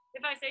reset.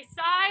 If I say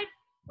side,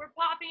 we're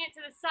popping it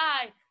to the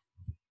side,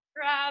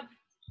 grab,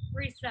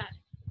 reset.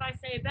 If I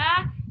say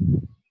back,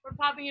 we're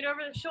popping it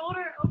over the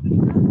shoulder,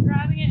 opening up,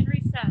 grabbing it, and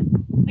reset.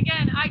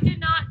 Again, I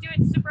did not do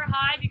it super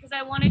high because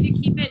I wanted to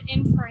keep it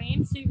in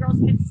frame so you girls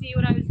could see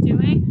what I was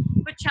doing.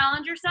 But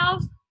challenge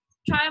yourselves.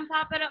 Try and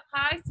pop it up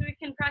high so we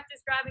can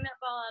practice grabbing that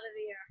ball out of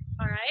the air.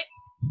 All right?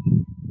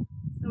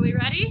 So we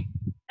ready?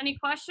 Any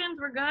questions?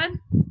 We're good?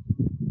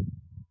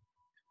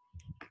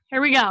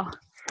 Here we go.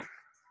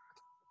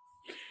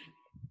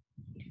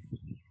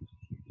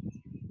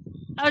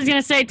 I was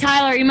gonna say,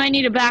 Tyler, you might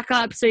need to back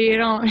up so you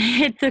don't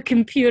hit the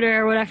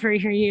computer or whatever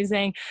you're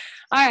using.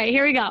 All right,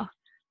 here we go.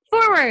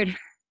 Forward.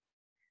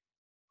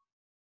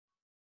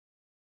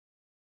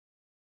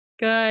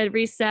 Good,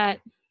 reset.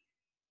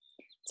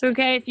 It's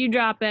okay if you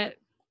drop it.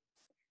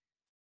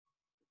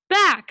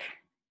 Back.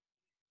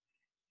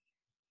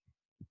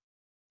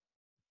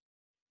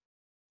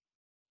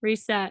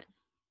 Reset.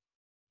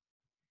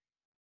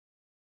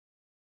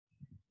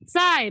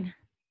 Side.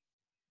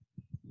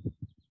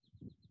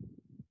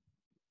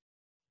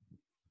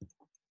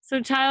 So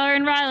Tyler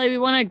and Riley, we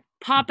want to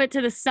pop it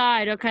to the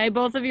side, okay?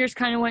 Both of yours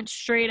kind of went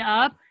straight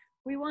up.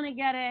 We want to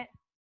get it.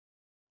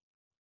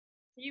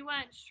 You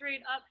went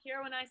straight up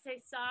here when I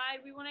say side.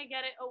 We want to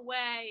get it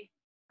away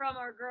from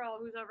our girl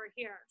who's over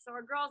here. So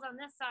our girl's on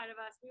this side of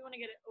us. We want to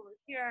get it over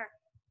here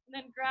and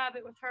then grab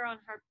it with her on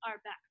our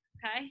back,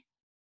 okay?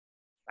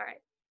 All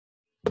right.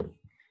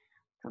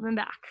 Coming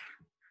back.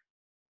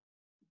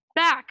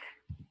 Back.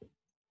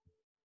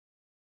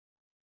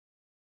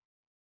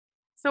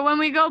 So when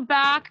we go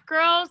back,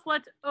 girls,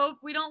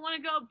 we don't want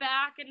to go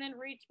back and then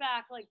reach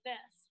back like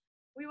this.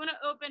 We want to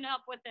open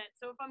up with it.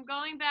 So if I'm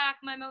going back,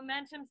 my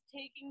momentum's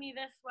taking me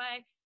this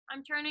way.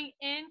 I'm turning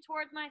in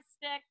towards my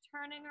stick,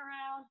 turning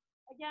around,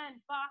 again,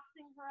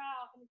 boxing her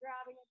out and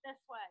grabbing it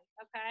this way,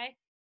 okay?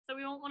 So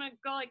we don't want to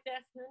go like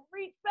this and then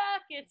reach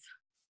back. It's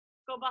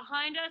go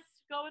behind us,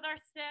 go with our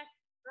stick,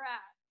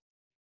 grab,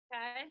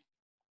 okay?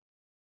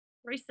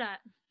 Reset.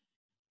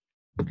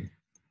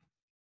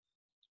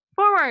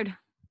 Forward.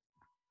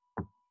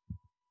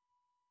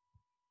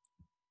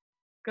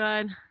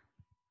 Good.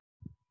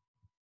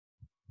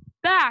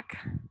 Back.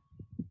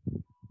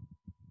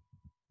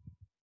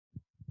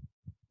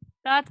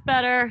 That's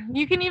better.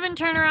 You can even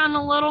turn around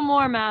a little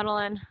more,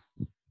 Madeline.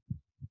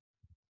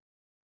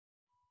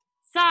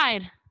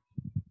 Side.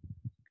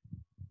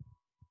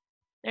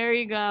 There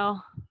you go.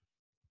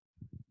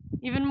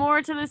 Even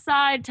more to the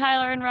side,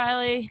 Tyler and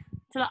Riley.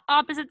 To the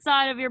opposite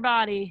side of your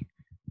body.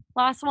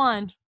 Last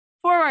one.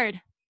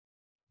 Forward.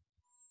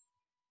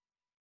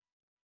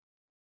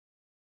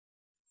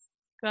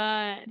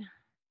 Good.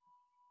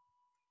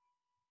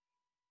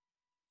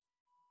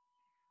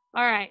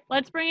 All right,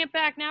 let's bring it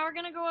back. Now we're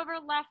gonna go over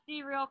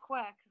lefty real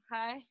quick,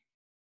 okay?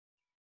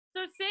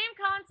 So same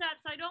concept,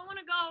 so I don't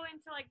wanna go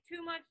into like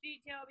too much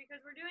detail because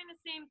we're doing the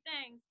same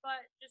things, but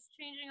just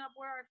changing up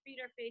where our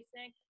feet are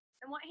facing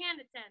and what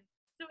hand it's in.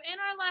 So in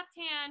our left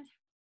hand,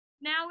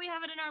 now we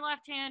have it in our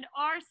left hand.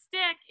 Our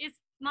stick is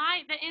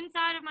the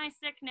inside of my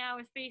stick now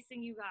is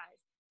facing you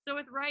guys. So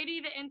with righty,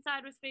 the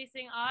inside was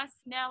facing us.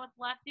 Now with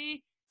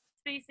lefty,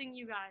 it's facing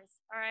you guys,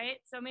 all right?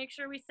 So make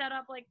sure we set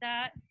up like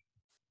that.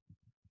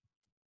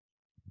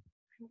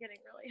 I'm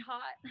getting really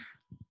hot.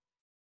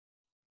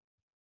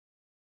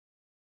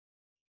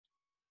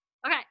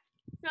 Okay,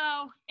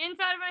 so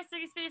inside of my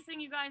stick is facing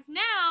you guys.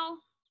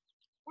 Now,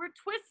 we're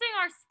twisting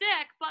our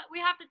stick, but we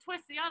have to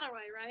twist the other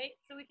way, right?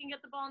 So we can get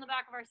the ball in the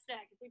back of our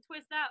stick. If we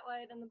twist that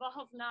way, then the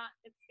ball's not,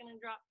 it's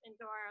gonna drop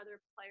into our other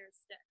player's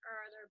stick, or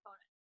our other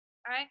opponent,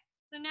 all right?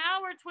 So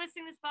now we're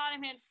twisting this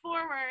bottom hand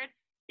forward,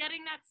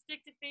 getting that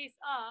stick to face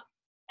up,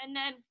 and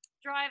then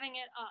driving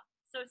it up.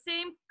 So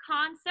same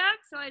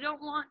concept, so I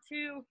don't want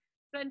to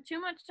spend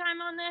too much time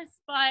on this,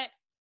 but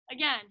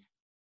again,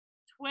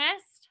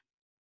 twist,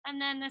 and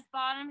then this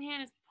bottom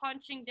hand is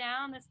punching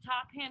down, this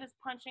top hand is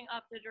punching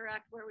up the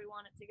direct where we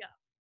want it to go.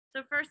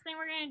 So first thing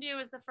we're gonna do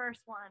is the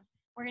first one.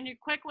 We're gonna do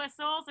quick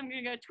whistles. I'm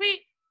gonna go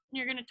tweet, and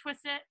you're gonna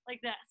twist it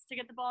like this to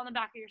get the ball in the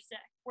back of your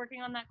stick.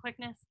 Working on that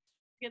quickness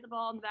to get the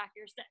ball in the back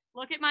of your stick.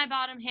 Look at my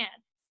bottom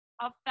hand,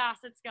 how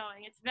fast it's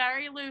going. It's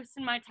very loose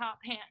in my top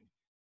hand.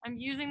 I'm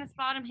using this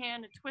bottom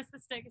hand to twist the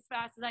stick as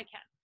fast as I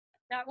can.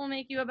 That will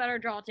make you a better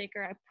draw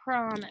taker, I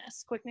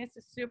promise. Quickness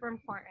is super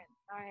important.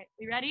 All right,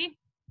 we ready?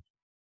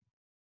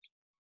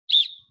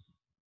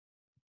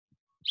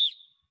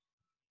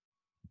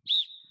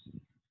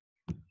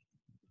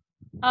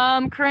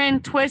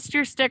 Corinne, twist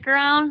your stick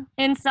around.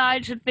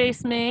 Inside should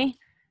face me.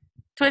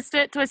 Twist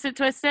it, twist it,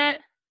 twist it.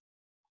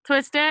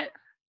 Twist it.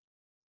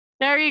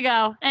 There you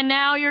go. And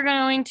now you're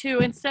going to,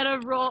 instead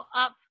of roll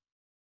up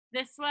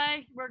this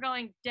way, we're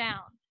going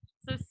down.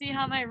 So see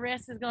how my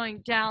wrist is going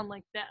down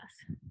like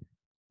this.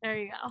 There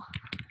you go.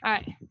 All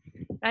right,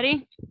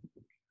 ready?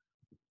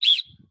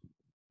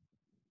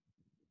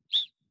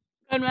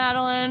 Good,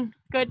 Madeline.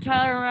 Good,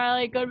 Tyler and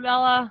Riley. Good,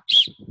 Bella.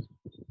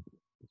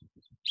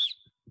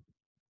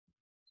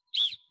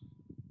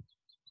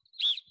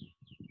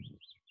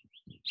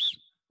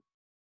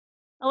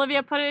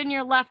 Olivia, put it in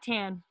your left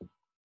hand.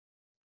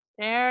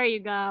 There you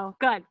go.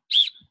 Good.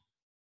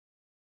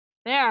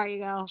 There you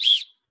go.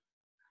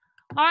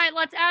 All right,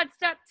 let's add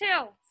step 2.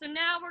 So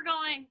now we're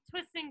going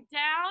twisting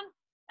down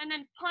and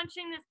then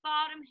punching this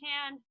bottom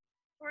hand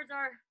towards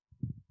our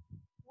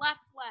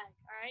left leg.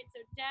 All right,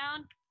 so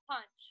down,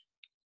 punch.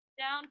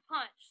 Down,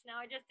 punch. Now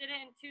I just did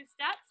it in 2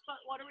 steps, but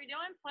what are we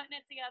doing? Putting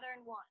it together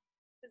in 1.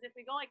 Because if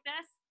we go like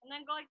this and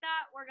then go like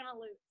that, we're gonna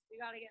lose.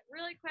 We gotta get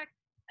really quick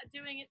at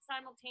doing it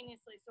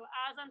simultaneously. So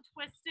as I'm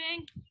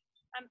twisting,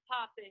 I'm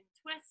popping.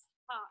 Twist,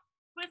 pop,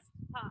 twist,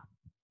 pop.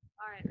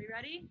 All right, we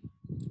ready?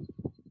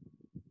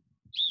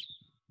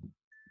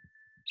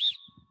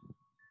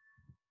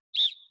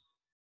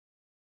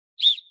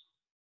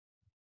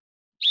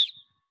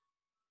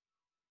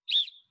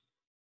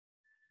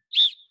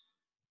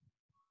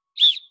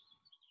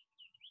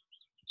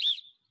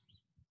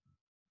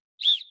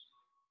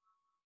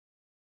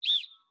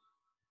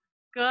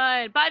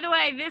 Good. By the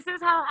way, this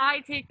is how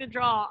I take the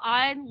draw.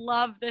 I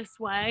love this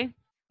way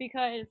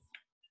because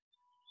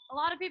a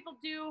lot of people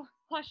do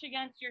push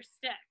against your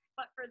stick.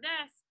 But for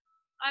this,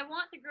 I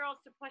want the girls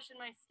to push in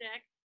my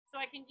stick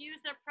so I can use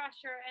their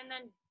pressure and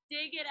then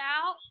dig it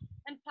out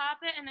and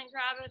pop it and then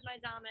grab it with my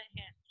dominant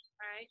hand.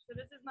 All right, so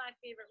this is my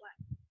favorite way.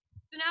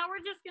 So now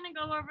we're just gonna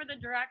go over the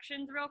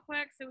directions real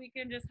quick so we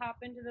can just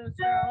hop into those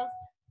drills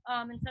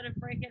instead of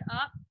break it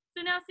up.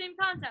 So now same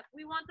concept.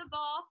 We want the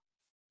ball,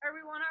 or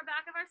we want our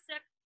back of our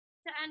stick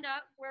to end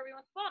up where we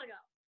want the ball to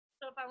go.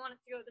 So if I want it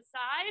to go to the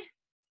side,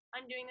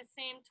 I'm doing the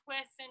same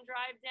twist and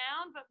drive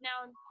down, but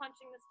now I'm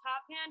punching this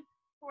top hand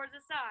towards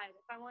the side.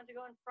 If I want to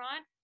go in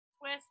front,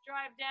 twist,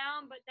 drive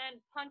down, but then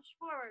punch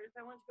forward. If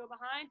I want to go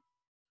behind,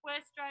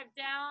 twist, drive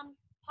down,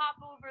 pop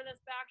over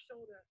this back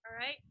shoulder, all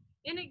right?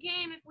 In a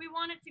game, if we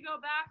want it to go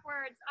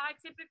backwards, I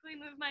typically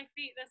move my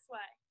feet this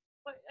way.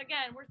 But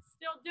again, we're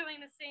still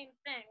doing the same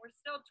thing. We're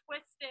still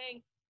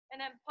twisting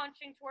and then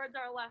punching towards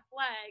our left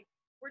leg.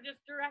 We're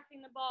just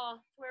directing the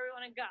ball to where we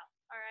want to go,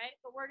 all right?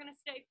 But we're going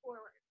to stay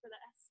forward for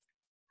this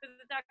because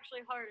it's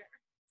actually harder.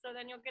 So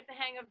then you'll get the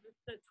hang of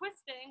the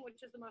twisting,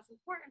 which is the most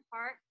important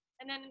part.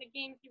 And then in the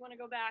game, if you want to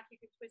go back,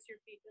 you can twist your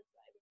feet this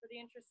way. But for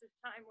the interest of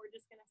time, we're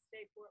just going to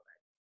stay forward.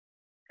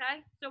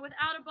 Okay? So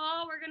without a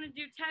ball, we're going to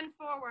do 10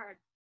 forward.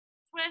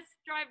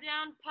 Twist, drive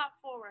down, pop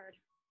forward.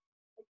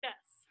 Like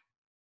this.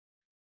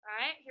 All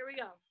right, here we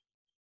go.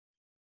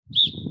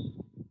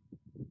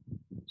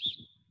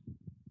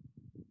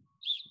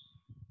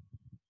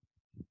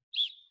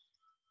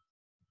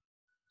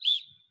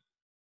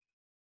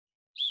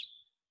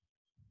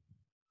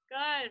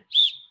 Good.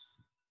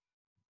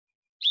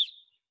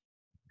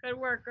 Good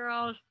work,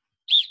 girls.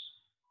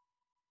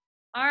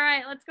 All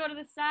right, let's go to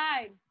the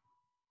side.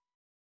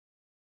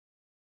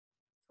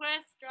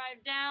 Twist,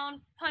 drive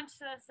down, punch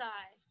to the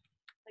side.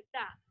 Like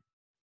that.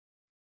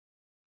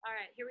 All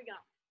right, here we go.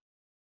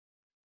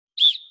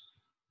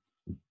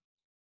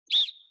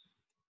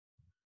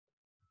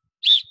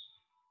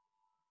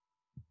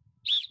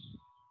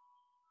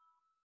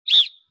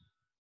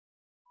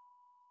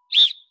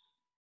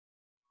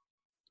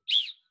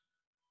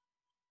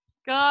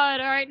 Good. All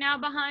right, now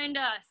behind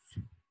us.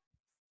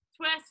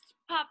 Twist,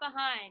 pop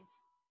behind.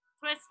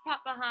 Twist,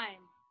 pop behind.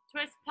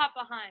 Twist, pop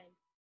behind.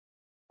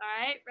 All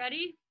right,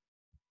 ready?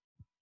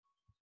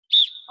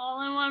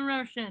 All in one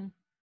motion.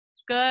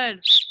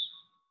 Good.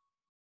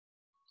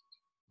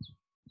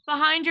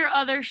 Behind your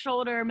other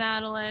shoulder,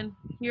 Madeline.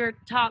 Your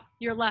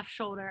left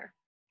shoulder.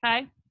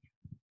 Okay?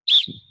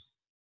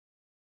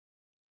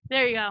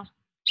 There you go.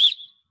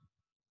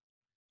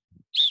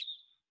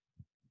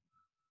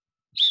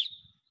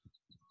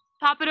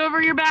 Pop it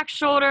over your back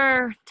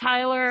shoulder,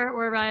 Tyler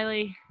or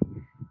Riley.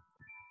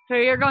 So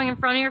you're going in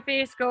front of your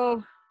face,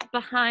 go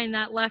behind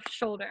that left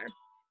shoulder.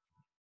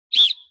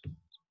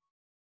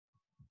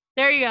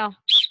 There you go.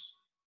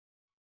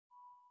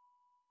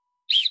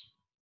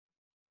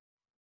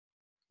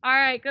 All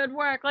right, good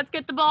work. Let's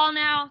get the ball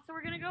now. So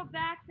we're gonna go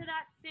back to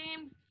that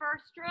same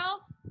first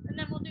drill, and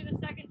then we'll do the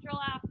second drill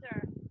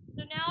after.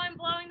 So now I'm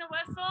blowing the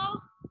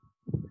whistle.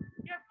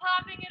 You're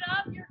popping it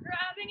up, you're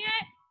grabbing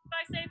it. If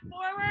I say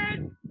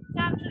forward,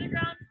 tap to the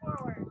ground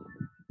forward.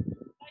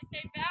 If I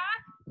say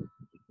back,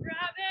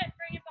 grab it,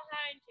 bring it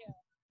behind you,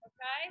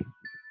 okay?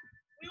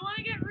 We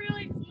wanna get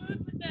really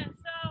smooth with this.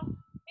 So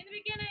in the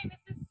beginning,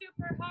 this is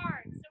super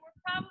hard. So we're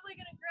probably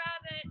gonna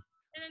grab it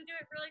and then do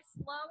it really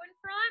slow in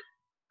front.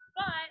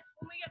 But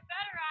when we get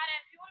better at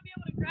it, you want to be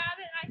able to grab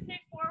it. I say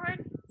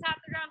forward, tap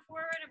the ground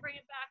forward, and bring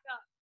it back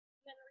up.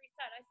 And then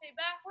reset. I say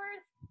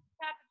backwards,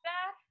 tap it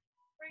back,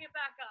 bring it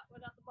back up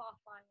without the ball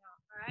flying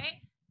out. All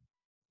right?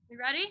 You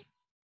ready?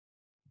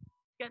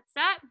 Get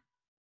set.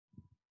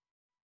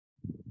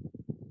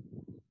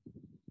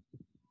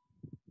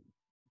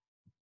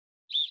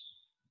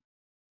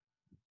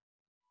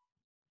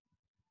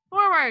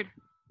 Forward.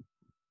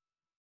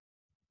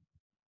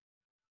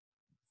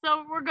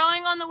 So we're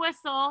going on the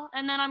whistle,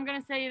 and then I'm going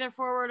to say either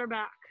forward or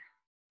back.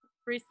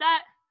 Reset.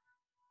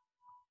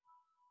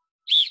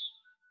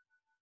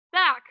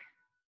 Back.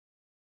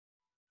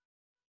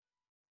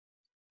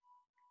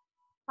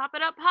 Pop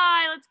it up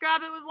high. Let's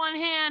grab it with one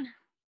hand.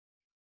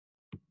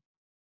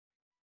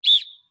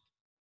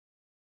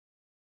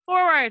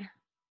 Forward.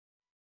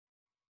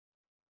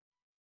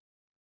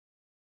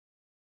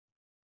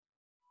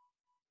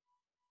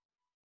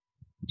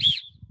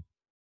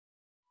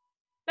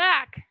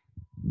 Back.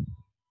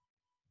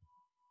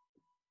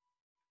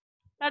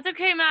 That's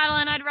okay,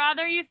 Madeline. I'd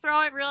rather you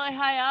throw it really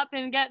high up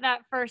and get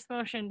that first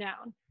motion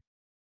down.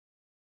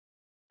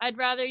 I'd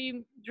rather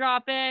you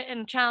drop it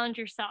and challenge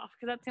yourself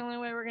because that's the only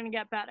way we're going to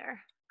get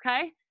better.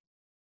 Okay?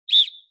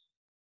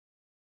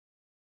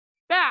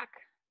 Back.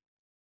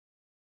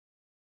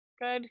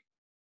 Good.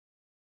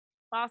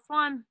 Last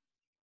one.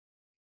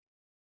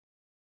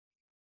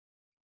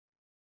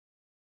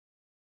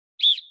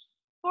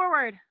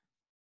 Forward.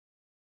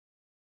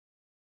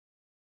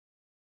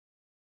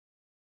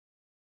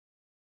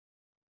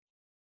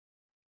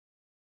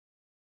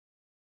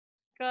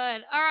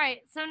 Good. All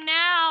right. So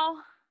now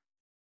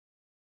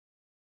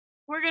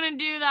we're going to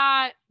do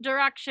that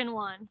direction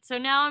one. So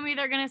now I'm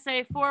either going to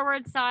say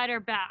forward, side,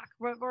 or back.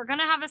 We're going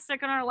to have a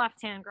stick on our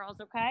left hand,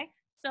 girls, okay?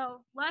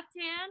 So left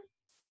hand.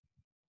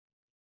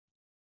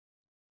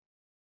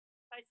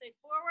 If I say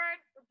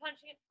forward, we're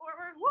punching it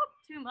forward. Whoop,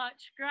 too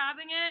much.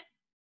 Grabbing it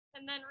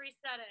and then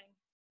resetting.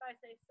 If I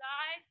say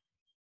side,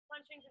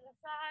 punching to the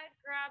side,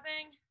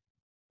 grabbing,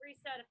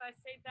 reset. If I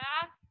say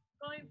back,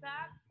 going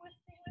back,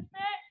 twisting with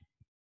it,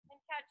 and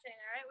catching,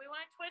 all right? We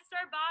want to twist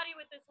our body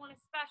with this one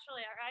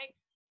especially, all right?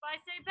 If I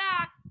say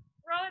back,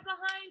 throw it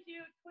behind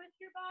you, twist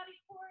your body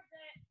towards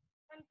it,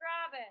 and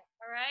grab it,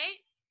 all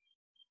right?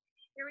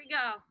 Here we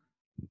go.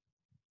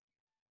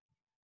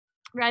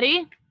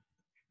 Ready?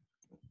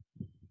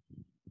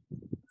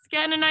 Let's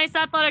get in a nice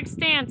athletic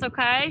stance,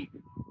 okay?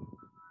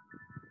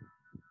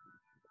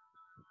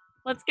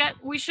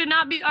 We should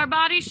not be, our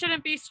body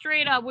shouldn't be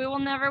straight up. We will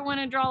never win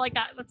a draw like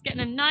that. Let's get in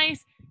a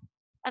nice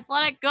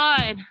athletic,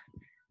 good.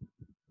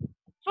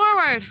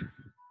 Forward.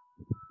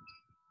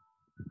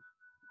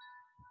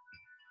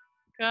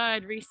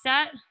 Good,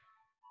 reset.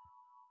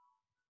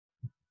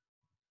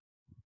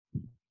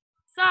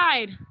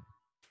 Side.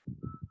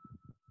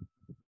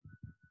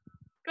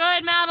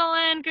 Good,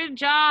 Madeline, good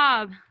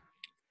job.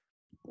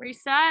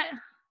 Reset.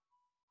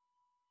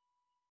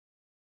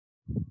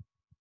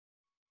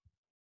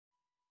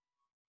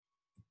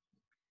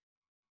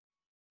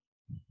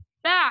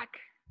 Back.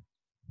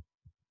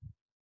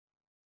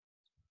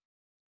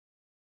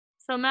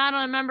 So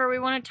Madeline, remember, we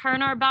want to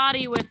turn our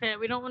body with it.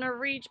 We don't want to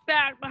reach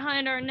back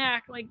behind our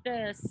neck like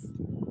this.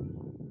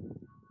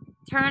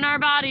 Turn our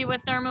body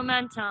with our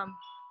momentum.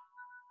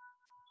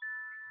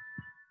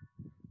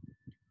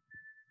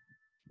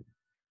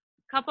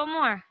 Couple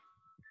more.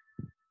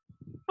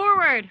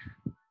 Forward.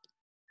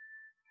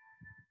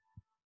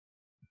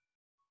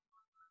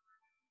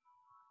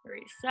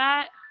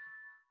 Reset.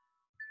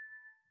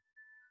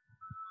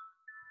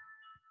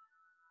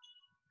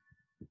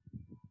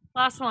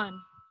 Last one.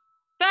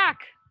 Back.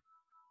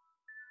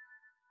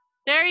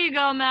 There you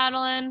go,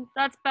 Madeline.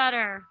 That's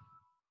better.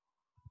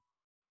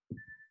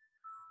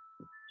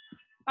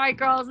 All right,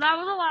 girls, that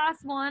was the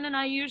last one, and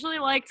I usually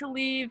like to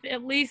leave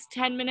at least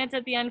 10 minutes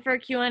at the end for a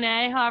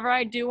Q&A. However,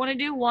 I do want to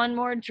do one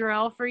more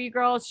drill for you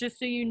girls, just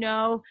so you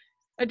know,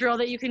 a drill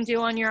that you can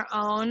do on your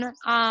own.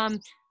 I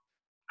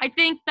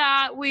think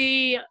that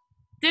we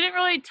didn't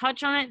really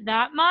touch on it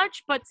that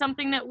much, but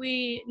something that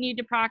we need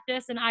to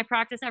practice, and I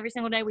practice every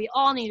single day, we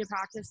all need to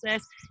practice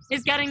this,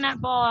 is getting that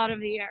ball out of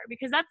the air,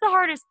 because that's the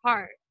hardest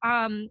part.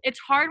 It's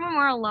hard when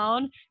we're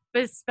alone,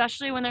 but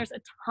especially when there's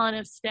a ton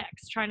of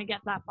sticks trying to get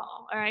that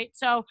ball, all right?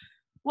 So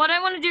what I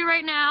want to do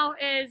right now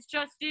is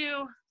just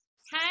do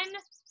 10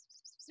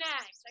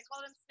 snags. I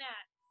call them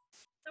snags.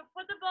 So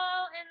put the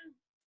ball in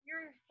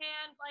your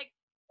hand, like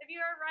if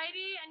you're a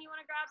righty and you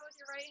want to grab it with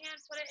your right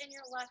hand, put it in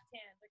your left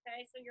hand,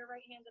 okay? So your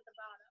right hand's at the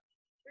bottom.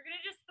 You're going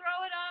to just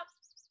throw it up,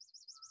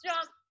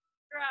 jump,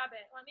 grab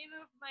it. Let me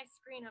move my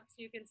screen up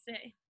so you can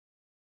see.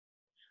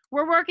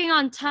 We're working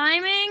on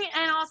timing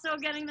and also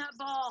getting that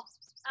ball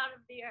out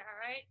of the air,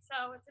 right?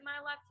 So it's in my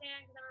left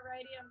hand because I'm a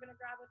righty. I'm going to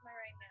grab with my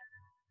right hand.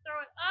 Throw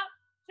it up,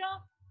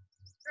 jump,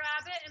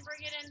 grab it, and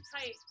bring it in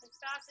tight as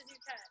fast as you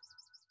can.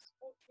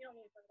 Oh, you don't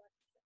need to put it back.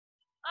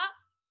 Up,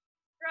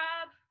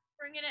 grab,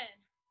 bring it in.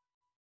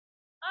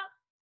 Up,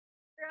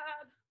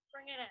 grab,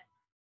 bring it in.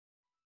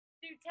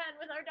 Do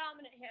 10 with our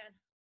dominant hand.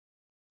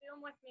 Feel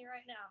them with me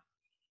right now.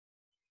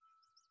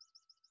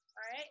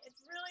 All right,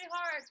 it's really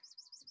hard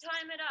to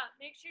time it up.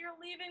 Make sure you're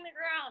leaving the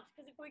ground,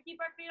 because if we keep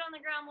our feet on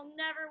the ground, we'll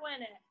never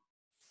win it.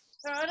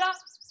 Throw it up,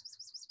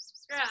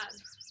 grab.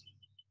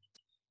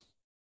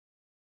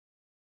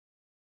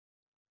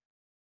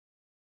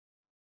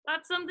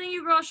 That's something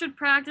you girls should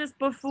practice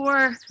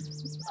before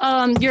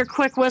your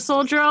quick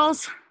whistle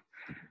drills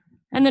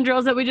and the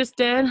drills that we just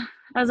did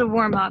as a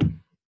warm-up.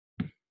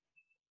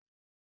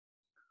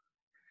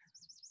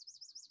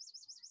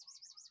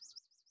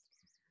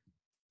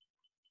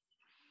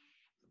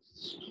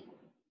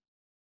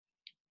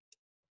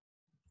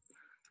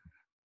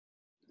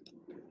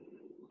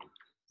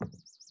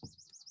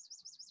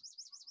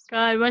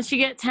 Good. Once you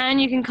get 10,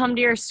 you can come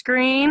to your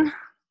screen. Come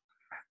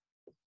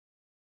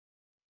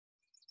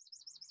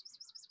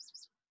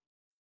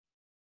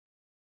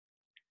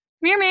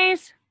here,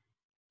 Maze.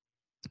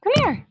 Come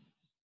here.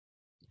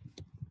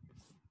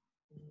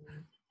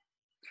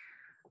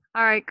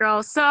 All right,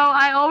 girls. So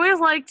I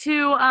always like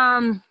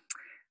to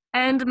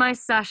end my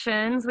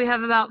sessions. We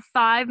have about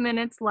 5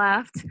 minutes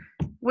left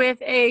with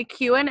a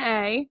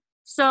Q&A.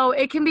 So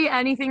it can be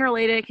anything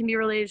related. It can be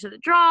related to the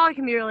draw. It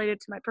can be related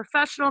to my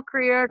professional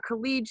career,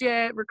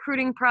 collegiate,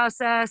 recruiting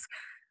process,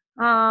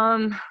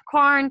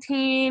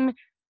 quarantine,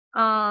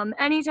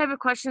 any type of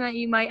question that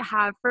you might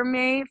have for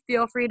me,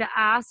 feel free to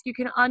ask. You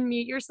can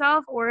unmute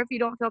yourself, or if you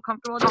don't feel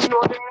comfortable doing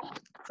it,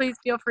 please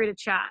feel free to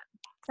chat.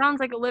 Sounds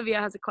like Olivia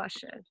has a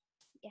question.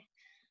 Yeah.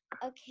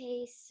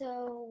 Okay,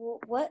 so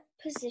what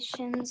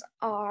positions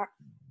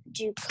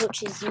do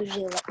coaches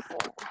usually look for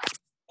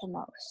the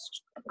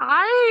most?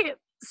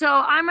 So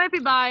I might be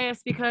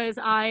biased because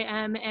I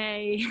am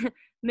a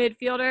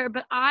midfielder,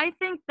 but I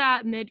think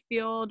that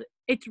midfield,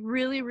 it's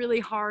really, really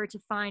hard to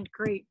find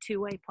great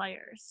two-way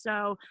players.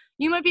 So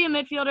you might be a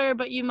midfielder,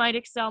 but you might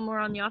excel more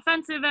on the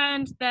offensive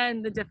end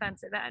than the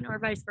defensive end, or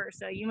vice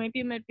versa. You might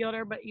be a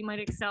midfielder, but you might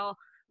excel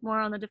more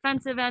on the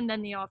defensive end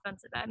than the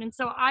offensive end. And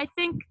so I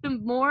think the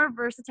more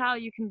versatile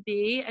you can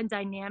be and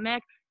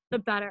dynamic, the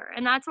better.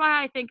 And that's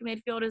why I think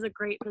midfield is a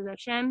great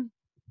position,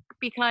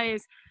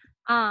 because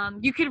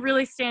you could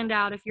really stand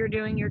out if you're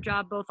doing your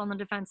job both on the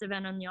defensive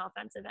end and the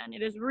offensive end.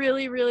 It is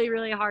really, really,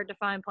 really hard to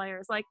find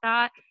players like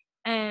that.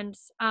 And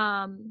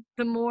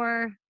the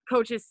more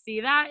coaches see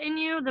that in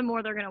you, the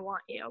more they're going to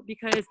want you,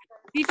 because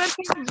defense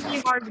is really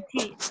hard to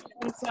teach.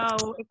 And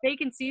so if they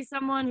can see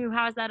someone who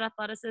has that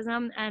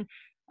athleticism and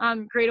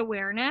great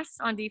awareness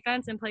on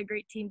defense and play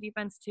great team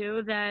defense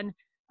too, then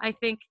I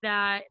think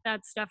that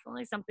that's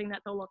definitely something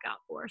that they'll look out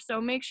for.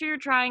 So make sure you're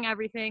trying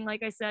everything.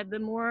 Like I said, the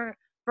more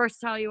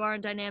versatile you are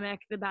and dynamic,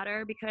 the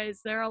better,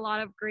 because there are a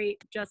lot of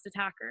great just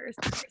attackers.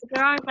 But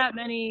there aren't that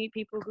many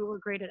people who are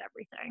great at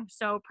everything.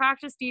 So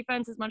practice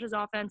defense as much as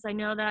offense. I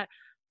know that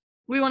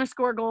we want to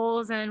score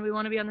goals and we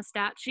want to be on the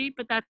stat sheet,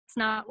 but that's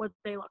not what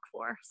they look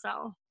for.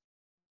 So,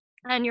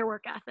 and your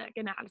work ethic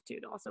and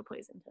attitude also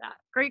plays into that.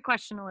 Great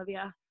question,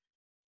 Olivia.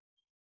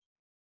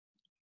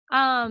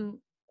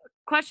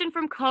 Question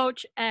from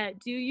Coach Ed.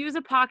 Do you use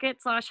a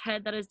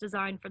pocket/head that is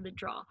designed for the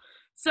draw?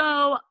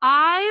 So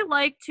I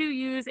like to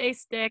use a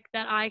stick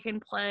that I can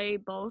play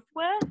both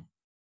with.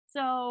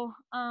 So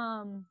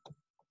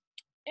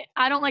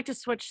I don't like to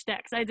switch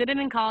sticks. I did it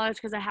in college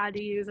because I had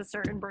to use a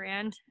certain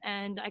brand,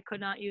 and I could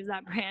not use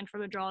that brand for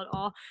the draw at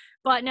all.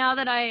 But now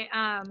that I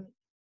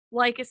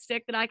like a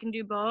stick that I can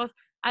do both,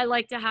 I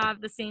like to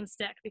have the same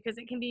stick because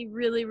it can be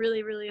really,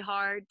 really, really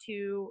hard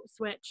to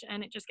switch,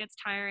 and it just gets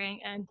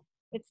tiring, and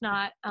it's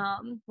not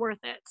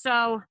worth it.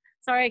 So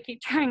sorry I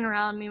keep turning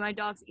around me. My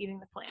dog's eating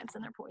the plants,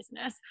 and they're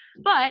poisonous.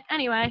 But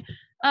anyway,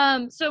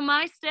 so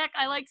my stick,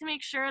 I like to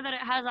make sure that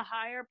it has a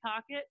higher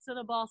pocket so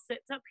the ball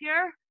sits up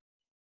here.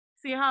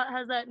 See how it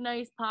has that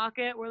nice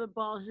pocket where the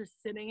ball is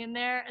just sitting in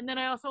there? And then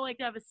I also like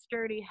to have a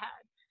sturdy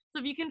head.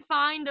 So if you can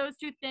find those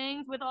two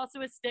things with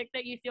also a stick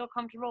that you feel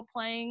comfortable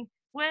playing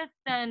with,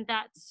 then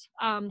that's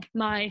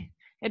my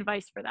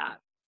advice for that.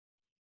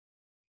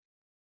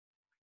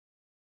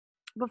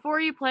 Before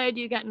you play, do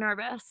you get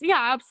nervous?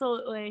 Yeah,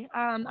 absolutely.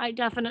 I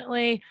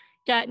definitely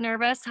get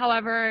nervous.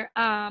 However,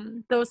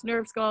 those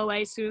nerves go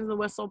away as soon as the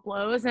whistle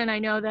blows. And I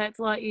know that it's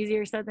a lot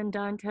easier said than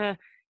done to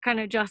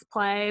kind of just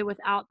play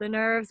without the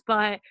nerves.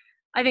 But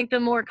I think the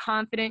more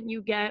confident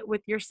you get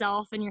with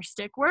yourself and your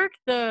stick work,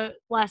 the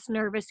less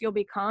nervous you'll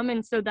become.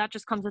 And so that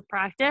just comes with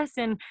practice.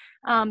 And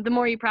the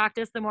more you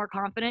practice, the more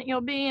confident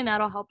you'll be. And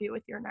that'll help you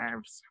with your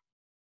nerves.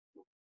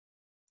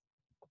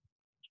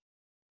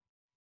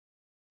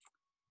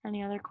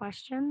 Any other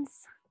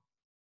questions?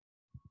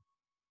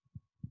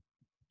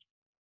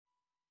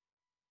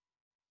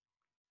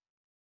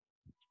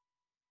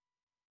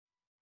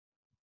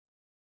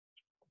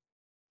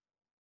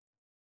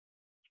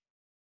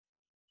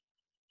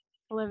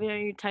 Olivia, are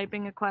you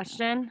typing a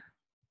question?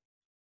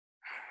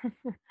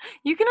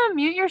 You can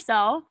unmute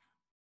yourself.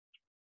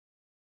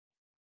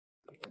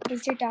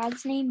 Is your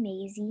dog's name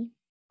Maisie?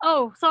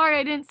 Oh, sorry,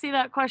 I didn't see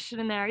that question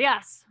in there.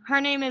 Yes,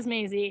 her name is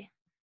Maisie.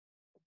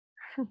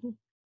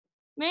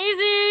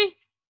 Maisie!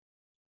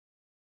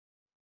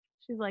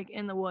 She's like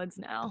in the woods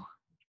now.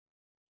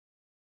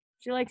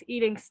 She likes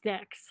eating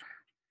sticks.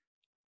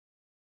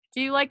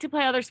 Do you like to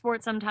play other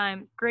sports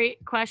sometime?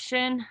 Great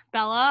question,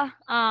 Bella.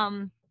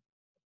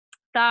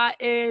 That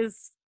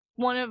is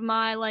one of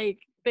my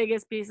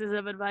biggest pieces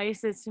of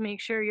advice is to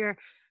make sure you're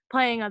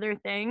playing other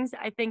things.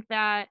 I think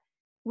that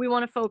we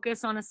want to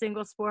focus on a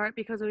single sport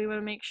because we want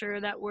to make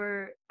sure that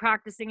we're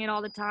practicing it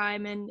all the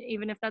time. And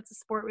even if that's a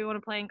sport we want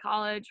to play in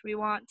college, we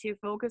want to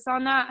focus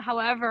on that.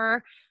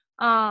 However,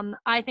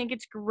 I think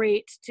it's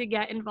great to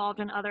get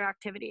involved in other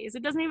activities.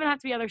 It doesn't even have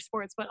to be other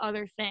sports, but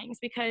other things,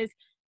 because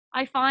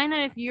I find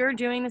that if you're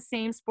doing the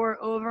same sport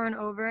over and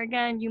over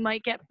again, you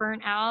might get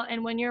burnt out.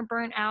 And when you're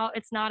burnt out,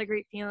 it's not a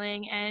great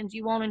feeling and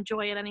you won't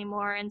enjoy it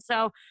anymore. And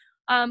so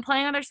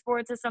playing other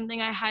sports is something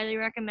I highly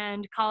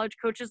recommend. College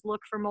coaches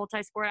look for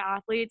multi-sport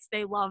athletes.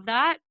 They love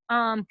that.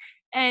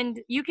 And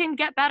you can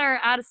get better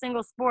at a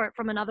single sport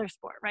from another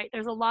sport, right?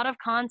 There's a lot of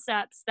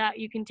concepts that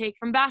you can take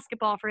from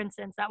basketball, for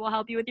instance, that will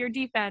help you with your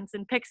defense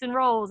and picks and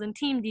rolls and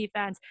team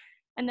defense.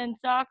 And then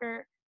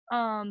soccer,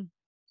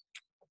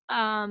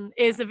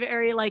 is a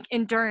very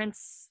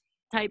endurance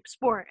type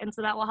sport, and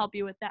so that will help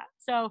you with that.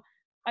 So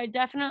I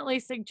definitely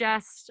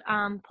suggest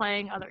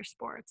playing other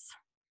sports.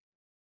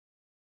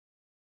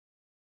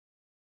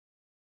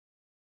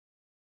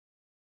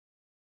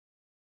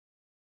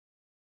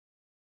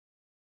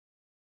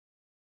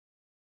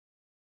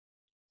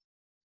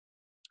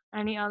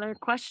 Any other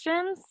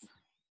questions?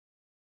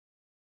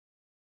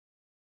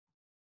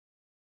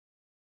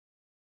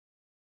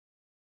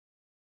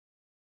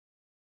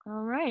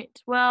 All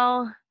right,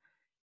 well,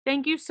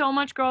 thank you so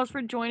much, girls,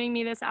 for joining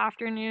me this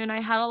afternoon.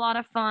 I had a lot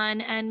of fun,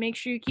 and make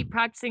sure you keep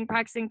practicing.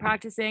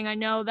 I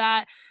know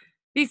that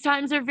these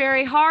times are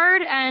very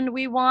hard, and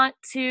we want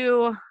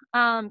to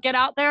get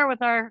out there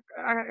with our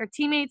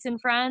teammates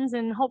and friends,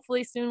 and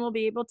hopefully soon we'll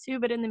be able to.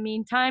 But in the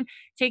meantime,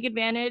 take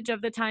advantage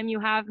of the time you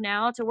have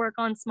now to work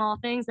on small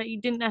things that you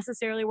didn't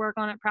necessarily work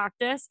on at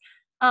practice.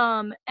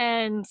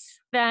 And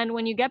then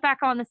when you get back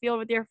on the field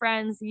with your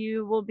friends,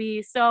 you will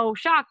be so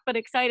shocked but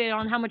excited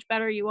on how much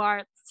better you are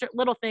at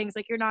little things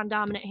like your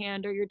non-dominant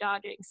hand or your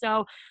dodging.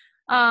 So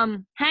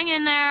hang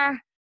in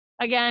there.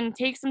 Again,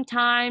 take some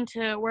time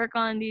to work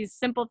on these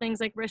simple things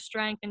like wrist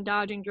strength and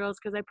dodging drills,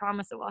 because I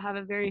promise it will have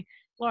a very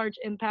large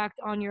impact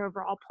on your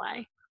overall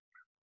play.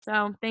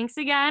 So thanks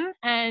again,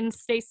 and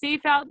stay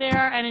safe out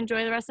there and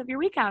enjoy the rest of your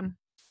weekend.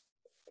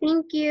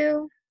 Thank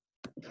you.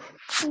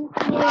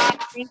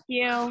 Thank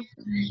you.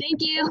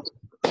 Thank you.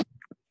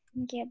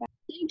 Thank you. Bye.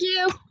 Thank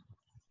you.